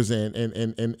counselors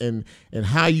and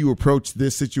how you approach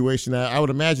this situation. I would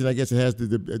imagine, I guess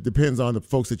it depends on the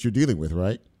folks that you're dealing with,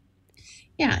 right?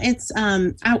 Yeah, it's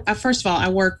I first of all, I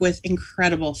work with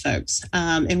incredible folks,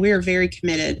 and we are very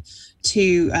committed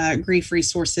to grief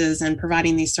resources and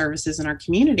providing these services in our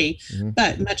community. Mm-hmm.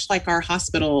 But much like our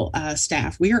hospital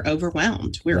staff, we are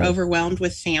overwhelmed. We're overwhelmed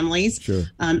with families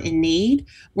in need.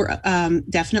 We're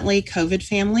definitely COVID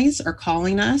families are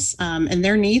calling us, and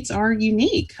their needs are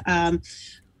unique.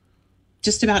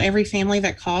 Just about every family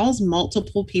that calls,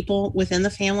 multiple people within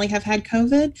the family have had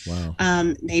COVID.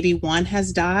 Wow. Maybe one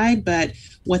has died, but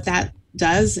what that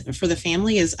does for the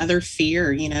family is other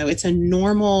fear. You know, it's a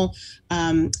normal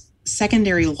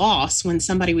secondary loss when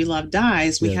somebody we love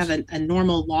dies. We have a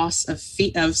normal loss of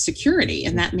security.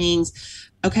 And that means,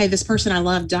 okay, this person I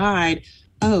love died.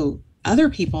 Oh, other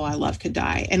people I love could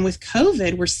die. And with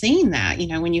COVID, we're seeing that, you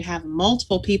know, when you have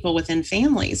multiple people within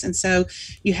families. And so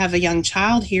you have a young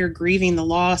child here grieving the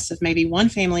loss of maybe one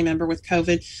family member with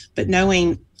COVID, but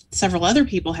knowing several other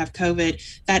people have COVID,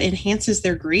 that enhances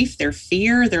their grief, their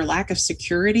fear, their lack of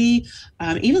security,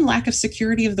 even lack of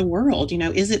security of the world. You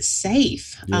know, is it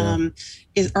safe? Yeah.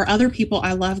 Are other people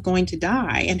I love going to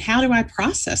die? And how do I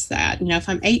process that? You know, if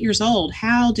I'm 8 years old,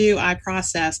 how do I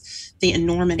process the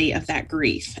enormity of that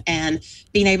grief? And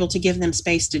being able to give them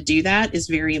space to do that is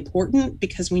very important,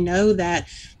 because we know that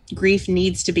grief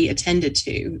needs to be attended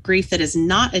to. Grief that is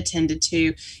not attended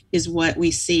to is what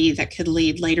we see that could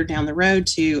lead later down the road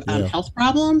to health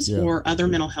problems or other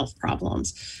mental health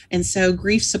problems. And so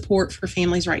grief support for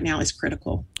families right now is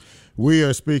critical. We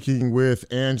are speaking with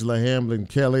Angela Hamblin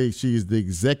Kelly. She's the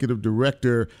executive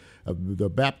director of the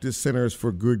Baptist Centers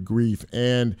for Good Grief.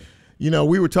 And, you know,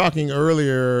 we were talking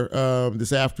earlier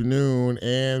this afternoon,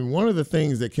 and one of the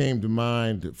things that came to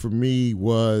mind for me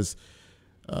was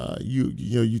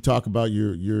you talk about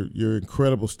your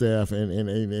incredible staff,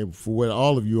 and for what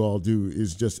all of you all do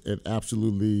is just an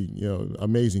absolutely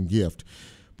amazing gift.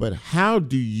 But how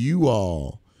do you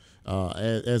all,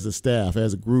 as a staff,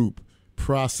 as a group,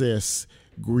 process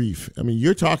grief? I mean,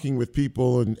 you're talking with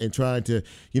people and trying to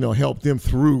help them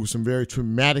through some very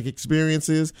traumatic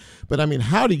experiences. But I mean,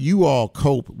 how do you all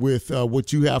cope with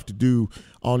what you have to do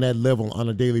on that level on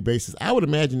a daily basis? I would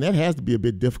imagine that has to be a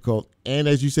bit difficult, and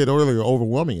as you said earlier,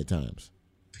 overwhelming at times.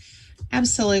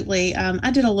 Absolutely.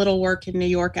 I did a little work in New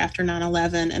York after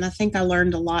 9/11, and I think I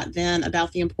learned a lot then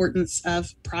about the importance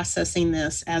of processing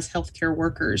this as healthcare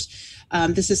workers.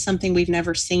 This is something we've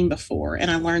never seen before,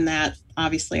 and I learned that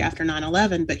obviously after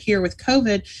 9/11, but here with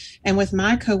COVID and with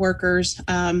my coworkers,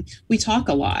 we talk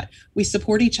a lot. We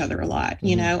support each other a lot. Mm-hmm.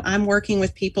 You know, I'm working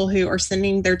with people who are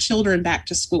sending their children back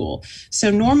to school.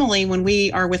 So normally when we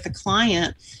are with a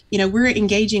client, we're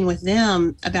engaging with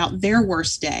them about their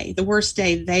worst day, the worst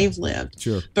day they've lived.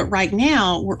 Sure. But right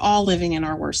now, we're all living in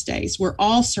our worst days. We're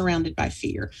all surrounded by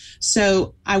fear.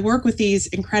 So I work with these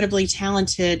incredibly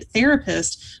talented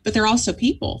therapists, but they're also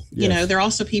people. Yes. They're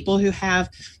also people who have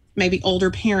maybe older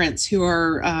parents who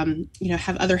are,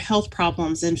 have other health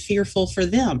problems and fearful for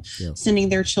them, sending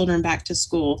their children back to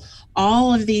school.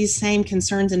 All of these same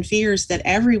concerns and fears that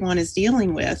everyone is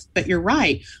dealing with. But you're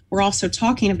right, we're also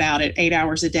talking about it 8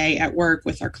 hours a day at work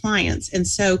with our clients. And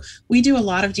so we do a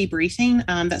lot of debriefing.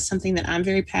 That's something that I'm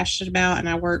very passionate about. And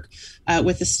I work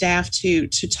with the staff to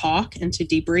talk and to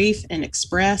debrief and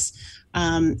express.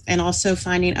 And also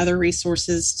finding other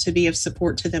resources to be of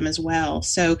support to them as well.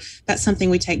 So that's something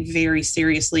we take very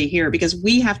seriously here, because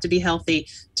we have to be healthy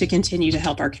to continue to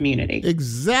help our community.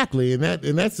 Exactly, and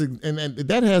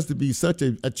that has to be such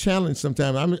a challenge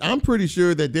sometimes. I'm pretty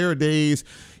sure that there are days,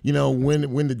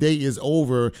 when the day is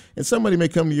over, and somebody may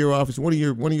come to your office, one of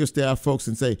your staff folks,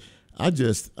 and say, I'm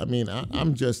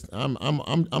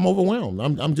overwhelmed.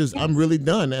 I'm really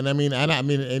done.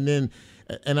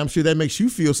 And I'm sure that makes you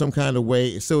feel some kind of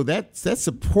way. So that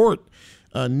support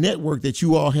network that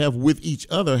you all have with each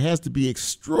other has to be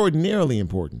extraordinarily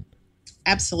important.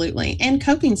 Absolutely. And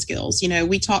coping skills.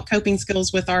 We talk coping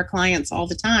skills with our clients all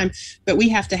the time, but we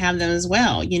have to have them as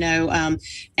well,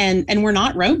 and we're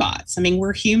not robots. I mean,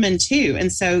 we're human too.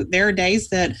 And so there are days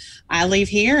that I leave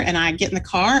here and I get in the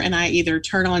car and I either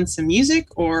turn on some music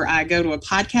or I go to a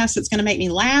podcast that's going to make me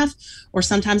laugh, or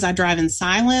sometimes I drive in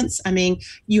silence. I mean,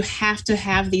 you have to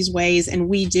have these ways, and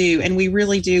we do. And we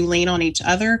really do lean on each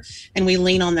other, and we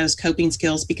lean on those coping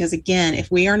skills, because again,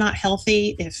 if we are not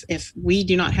healthy, if we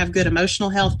do not have good emotional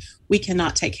health, we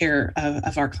cannot take care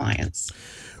of our clients.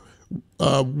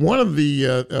 One of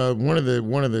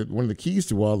the keys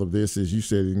to all of this is, you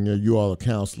said, you all are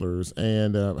counselors,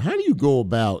 and how do you go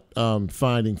about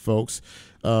finding folks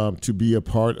to be a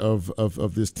part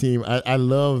of this team? I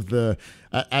love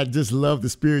I just love the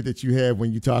spirit that you have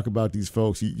when you talk about these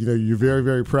folks. You're very,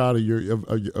 very proud of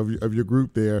your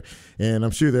group there, and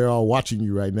I'm sure they're all watching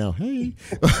you right now. Hey,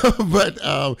 but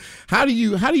how do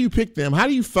you pick them? How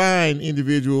do you find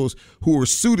individuals who are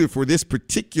suited for this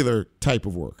particular type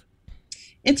of work?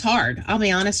 It's hard. I'll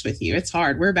be honest with you. It's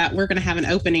hard. We're going to have an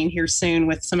opening here soon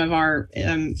with some of our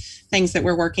things that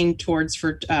we're working towards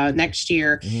for next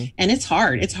year. Mm-hmm. And it's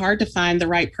hard. It's hard to find the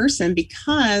right person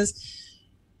because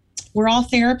we're all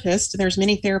therapists. There's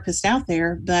many therapists out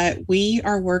there, but we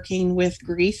are working with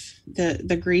grief,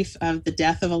 the grief of the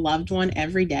death of a loved one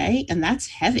every day. And that's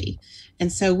heavy.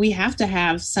 And so we have to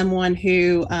have someone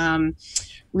who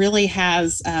really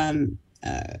has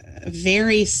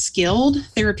very skilled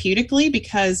therapeutically,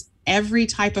 because every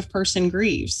type of person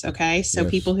grieves. Okay. So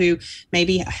yes. People who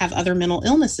maybe have other mental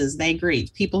illnesses, they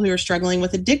grieve. People who are struggling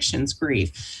with addictions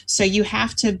grieve. So you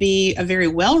have to be a very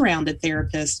well-rounded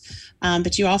therapist,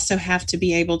 but you also have to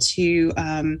be able to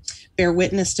bear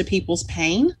witness to people's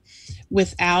pain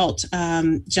without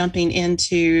jumping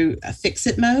into a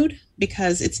fix-it mode,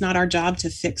 because it's not our job to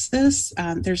fix this.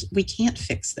 We can't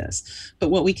fix this, but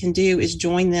what we can do is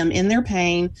join them in their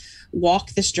pain,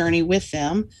 walk this journey with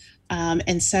them.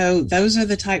 And so those are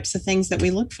the types of things that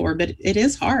we look for, but it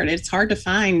is hard. It's hard to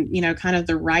find, kind of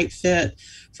the right fit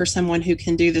for someone who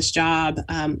can do this job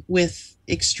with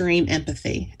extreme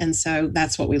empathy. And so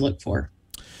that's what we look for.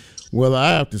 Well, I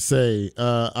have to say,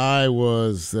 I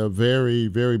was very,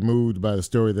 very moved by the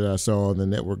story that I saw on the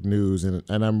network news, and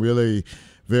I'm really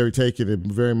very taken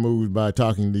and very moved by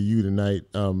talking to you tonight,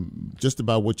 just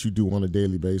about what you do on a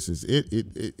daily basis.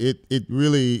 It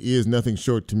really is nothing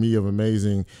short to me of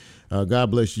amazing.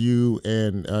 God bless you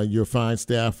and your fine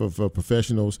staff of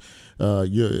professionals,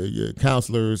 your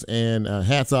counselors, and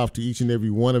hats off to each and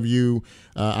every one of you.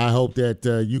 I hope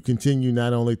that you continue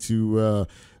not only to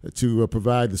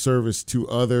provide the service to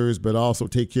others, but also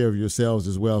take care of yourselves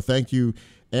as well. Thank you,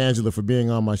 Angela, for being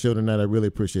on my show tonight. I really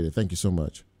appreciate it. Thank you so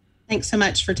much. Thanks so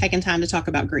much for taking time to talk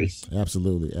about grief.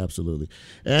 Absolutely, absolutely.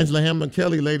 Angela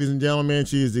Hamlin-Kelly, ladies and gentlemen,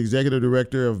 she is the executive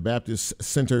director of Baptist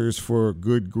Centers for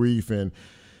Good Grief. And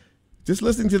just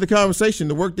listening to the conversation,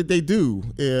 the work that they do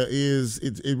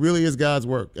it really is God's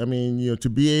work. I mean, to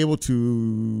be able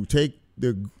to take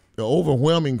the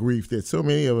overwhelming grief that so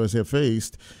many of us have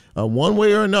faced, one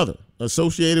way or another,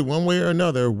 associated one way or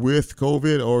another with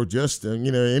COVID or just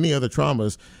any other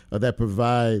traumas that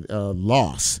provide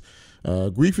loss.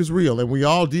 Grief is real, and we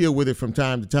all deal with it from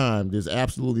time to time. There's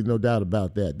absolutely no doubt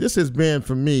about that. This has been,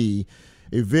 for me,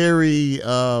 a very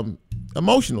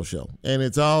emotional show, and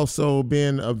it's also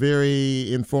been a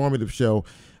very informative show.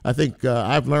 I think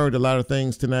I've learned a lot of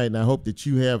things tonight, and I hope that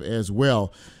you have as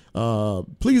well.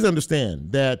 Please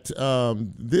understand that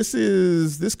this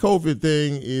COVID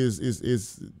thing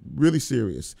is really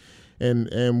serious.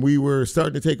 And we were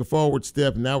starting to take a forward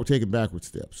step, and now we're taking backward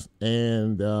steps.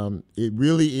 And it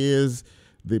really is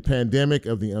the pandemic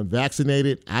of the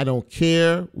unvaccinated. I don't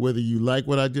care whether you like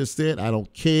what I just said. I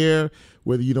don't care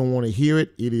whether you don't want to hear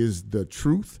it. It is the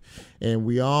truth. And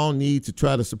we all need to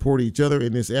try to support each other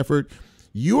in this effort.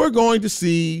 You are going to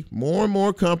see more and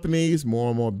more companies, more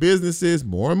and more businesses,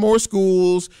 more and more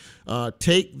schools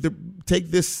take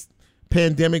this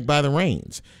pandemic by the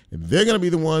reins. And they're going to be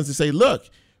the ones to say, look,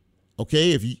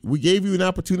 okay, we gave you an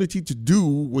opportunity to do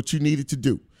what you needed to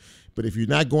do. But if you're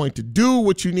not going to do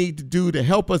what you need to do to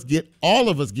help us all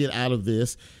of us get out of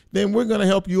this, then we're going to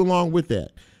help you along with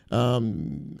that.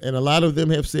 And a lot of them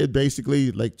have said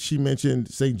basically, like she mentioned,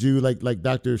 St. Jude, like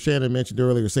Dr. Shannon mentioned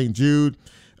earlier, St. Jude,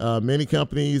 many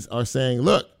companies are saying,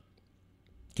 look,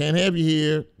 can't have you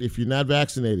here if you're not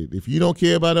vaccinated. If you don't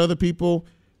care about other people,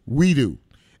 we do.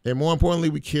 And more importantly,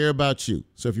 we care about you.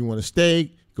 So if you want to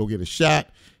stay, go get a shot,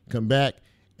 come back,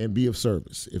 and be of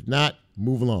service. If not,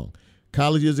 move along.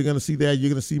 Colleges are going to see that. You're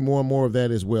going to see more and more of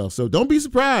that as well. So don't be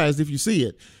surprised if you see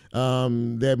it,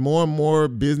 that more and more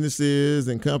businesses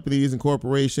and companies and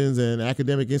corporations and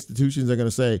academic institutions are going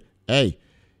to say, hey,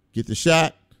 get the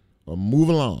shot or move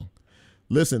along.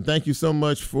 Listen, thank you so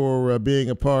much for being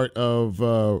a part of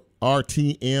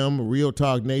RTM, Real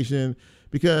Talk Nation,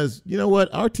 because you know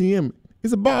what? RTM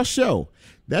is a boss show.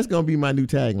 That's going to be my new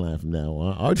tagline from now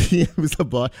on. RTM is a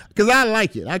boss, because I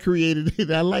like it. I created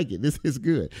it. I like it. This is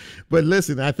good. But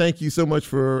listen, I thank you so much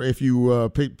for if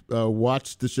you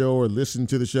watch the show or listen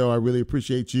to the show. I really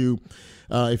appreciate you.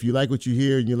 If you like what you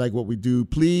hear and you like what we do,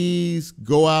 please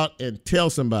go out and tell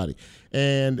somebody.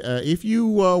 And if you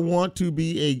want to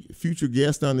be a future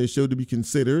guest on this show to be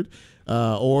considered,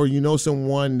 or you know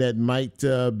someone that might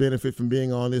benefit from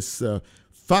being on this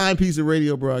fine piece of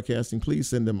radio broadcasting, please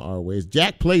send them our way. As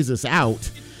Jack plays us out,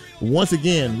 once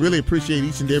again, really appreciate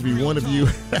each and every one of you.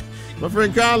 My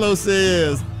friend Carlos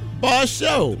says, boss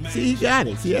show. See, he got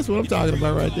it. See, that's what I'm talking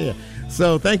about right there.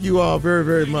 So thank you all very,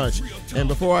 very much. And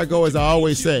before I go, as I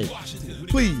always say,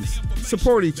 please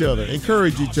support each other,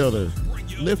 encourage each other,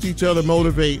 lift each other,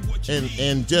 motivate,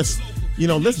 and just,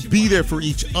 let's be there for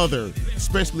each other,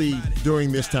 especially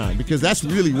during this time, because that's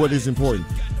really what is important.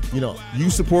 You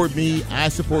support me, I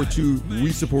support you,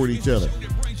 we support each other.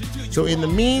 So in the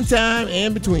meantime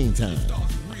and between time,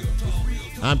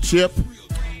 I'm Chip.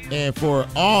 And for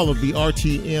all of the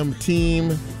RTM team,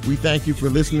 we thank you for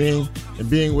listening and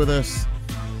being with us.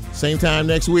 Same time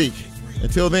next week.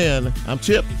 Until then, I'm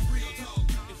Chip,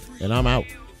 and I'm out.